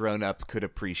that a grown up could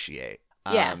appreciate.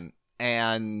 Yeah.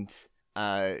 And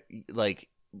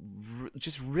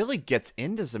just really gets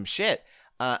into some shit.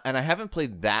 And I haven't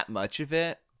played that much of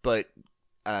it, but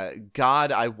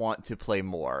God, I want to play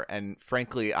more, and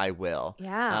frankly, I will.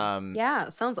 Yeah. Yeah,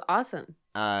 sounds awesome.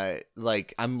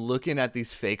 Like, I'm looking at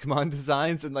these Fakemon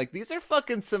designs, and like, these are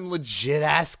fucking some legit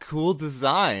ass cool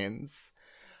designs.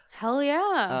 Hell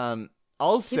yeah.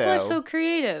 Also, people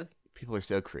are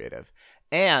so creative.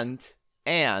 And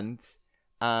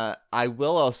I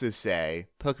will also say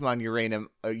Pokemon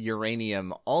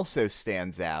Uranium also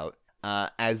stands out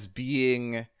as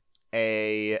being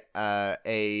the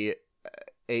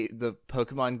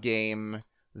Pokemon game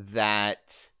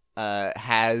that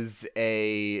has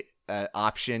a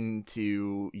option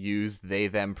to use they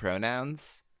them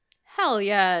pronouns. Hell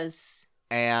yes.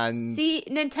 And see,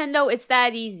 Nintendo, it's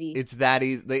that easy. It's that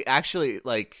easy. They actually,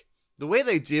 like, the way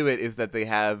they do it is that they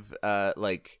have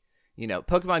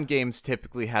Pokemon games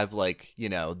typically have, like,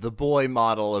 the boy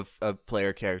model of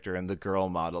player character and the girl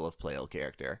model of player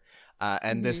character.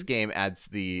 And this game adds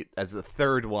a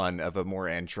third one of a more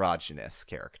androgynous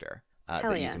character that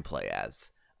you can play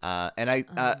as. And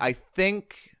I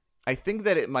think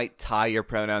that it might tie your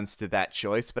pronouns to that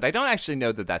choice, but I don't actually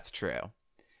know that that's true.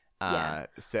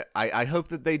 So I hope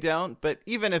that they don't, but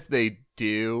even if they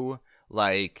do,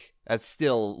 like, that's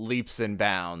still leaps and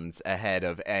bounds ahead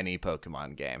of any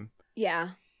Pokemon game. Yeah.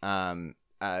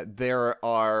 There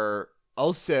are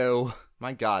also,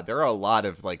 my God, there are a lot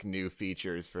of like new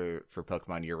features for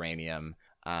Pokemon Uranium.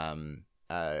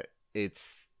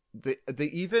 It's they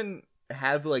even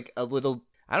have like a little,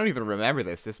 I don't even remember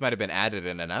this. This might have been added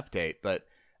in an update, but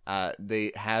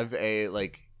they have a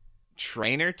like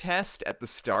trainer test at the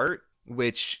start,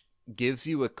 which gives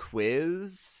you a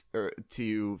quiz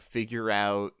to figure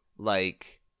out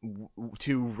like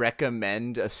to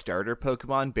recommend a starter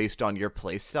Pokemon based on your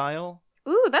playstyle.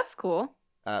 Ooh, that's cool.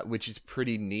 Which is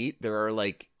pretty neat. There are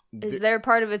like, is there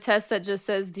part of a test that just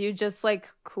says, do you just like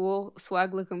cool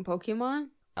swag looking Pokemon?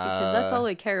 Because that's all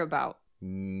I care about.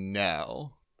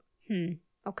 No.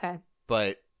 Okay.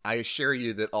 But I assure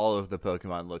you that all of the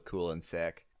Pokemon look cool and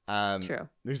sick. True.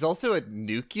 There's also a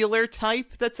nuclear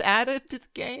type that's added to the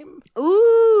game.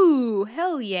 Ooh,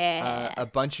 hell yeah. A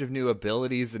bunch of new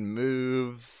abilities and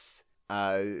moves.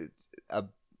 Like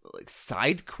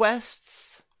side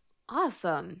quests.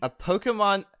 Awesome. A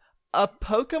Pokemon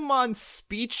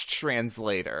speech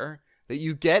translator that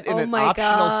you get in an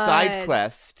optional side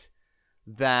quest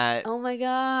that oh my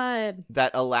god,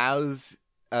 that allows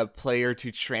a player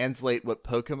to translate what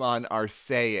Pokemon are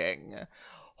saying.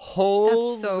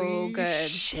 Holy that's so good.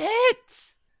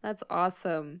 Shit! That's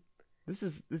awesome. This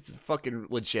is fucking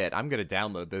legit. I'm gonna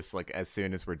download this like as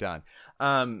soon as we're done.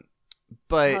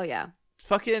 But hell yeah.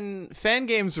 Fucking fan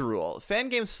games rule. Fan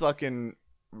games fucking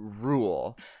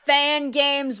rule. Fan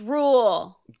games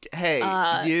rule. Hey,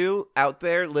 you out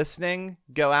there listening,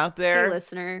 go out there. Hey,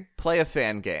 listener. Play a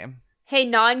fan game. Hey,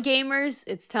 non-gamers,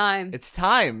 it's time. It's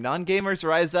time. Non-gamers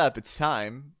rise up. It's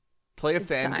time. Play a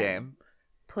fan game.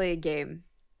 Play a game.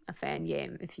 A fan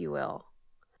game, if you will.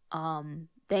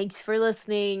 Thanks for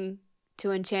listening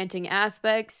to Enchanting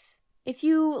Aspects. If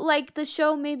you like the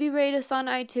show, maybe rate us on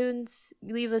iTunes,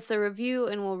 leave us a review,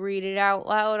 and we'll read it out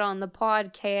loud on the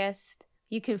podcast.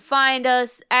 You can find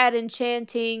us at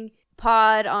Enchanting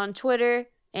Pod on Twitter,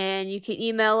 and you can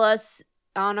email us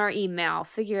on our email.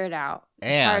 Figure it out. I'm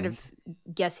tired of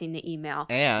guessing the email.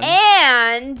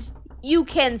 And you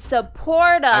can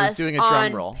support us I was doing a drum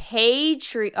on roll.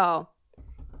 Patreon. Oh,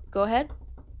 go ahead.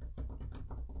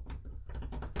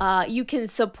 You can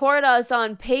support us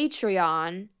on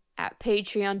Patreon at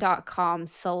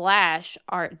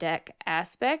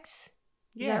patreon.com/artdeckaspects.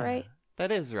 Is that right? That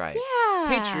is right.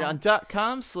 Yeah.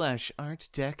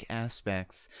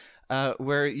 Patreon.com/artdeckaspects,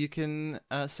 where you can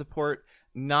support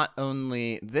not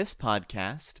only this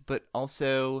podcast, but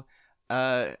also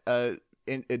a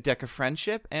Deck of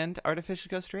Friendship and Artificial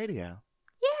Ghost Radio.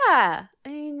 Yeah. I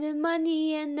mean, the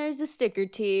money, and there's a sticker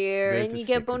tier, and you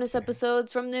get bonus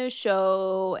episodes from the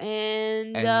show,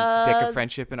 and Deck of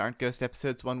Friendship and Art Ghost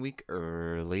episodes 1 week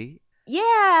early.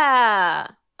 Yeah.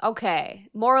 Okay.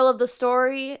 Moral of the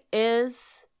story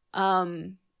is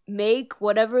make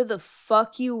whatever the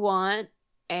fuck you want,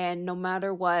 and no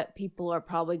matter what, people are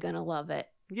probably gonna love it.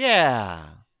 Yeah.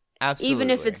 Absolutely. Even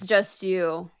if it's just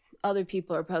you, other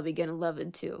people are probably gonna love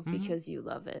it too because you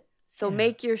love it. So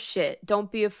make your shit.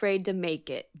 Don't be afraid to make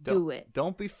it. Do it.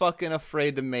 Don't be fucking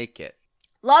afraid to make it.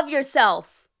 Love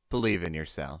yourself. Believe in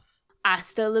yourself.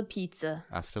 Hasta la pizza.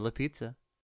 Hasta la pizza.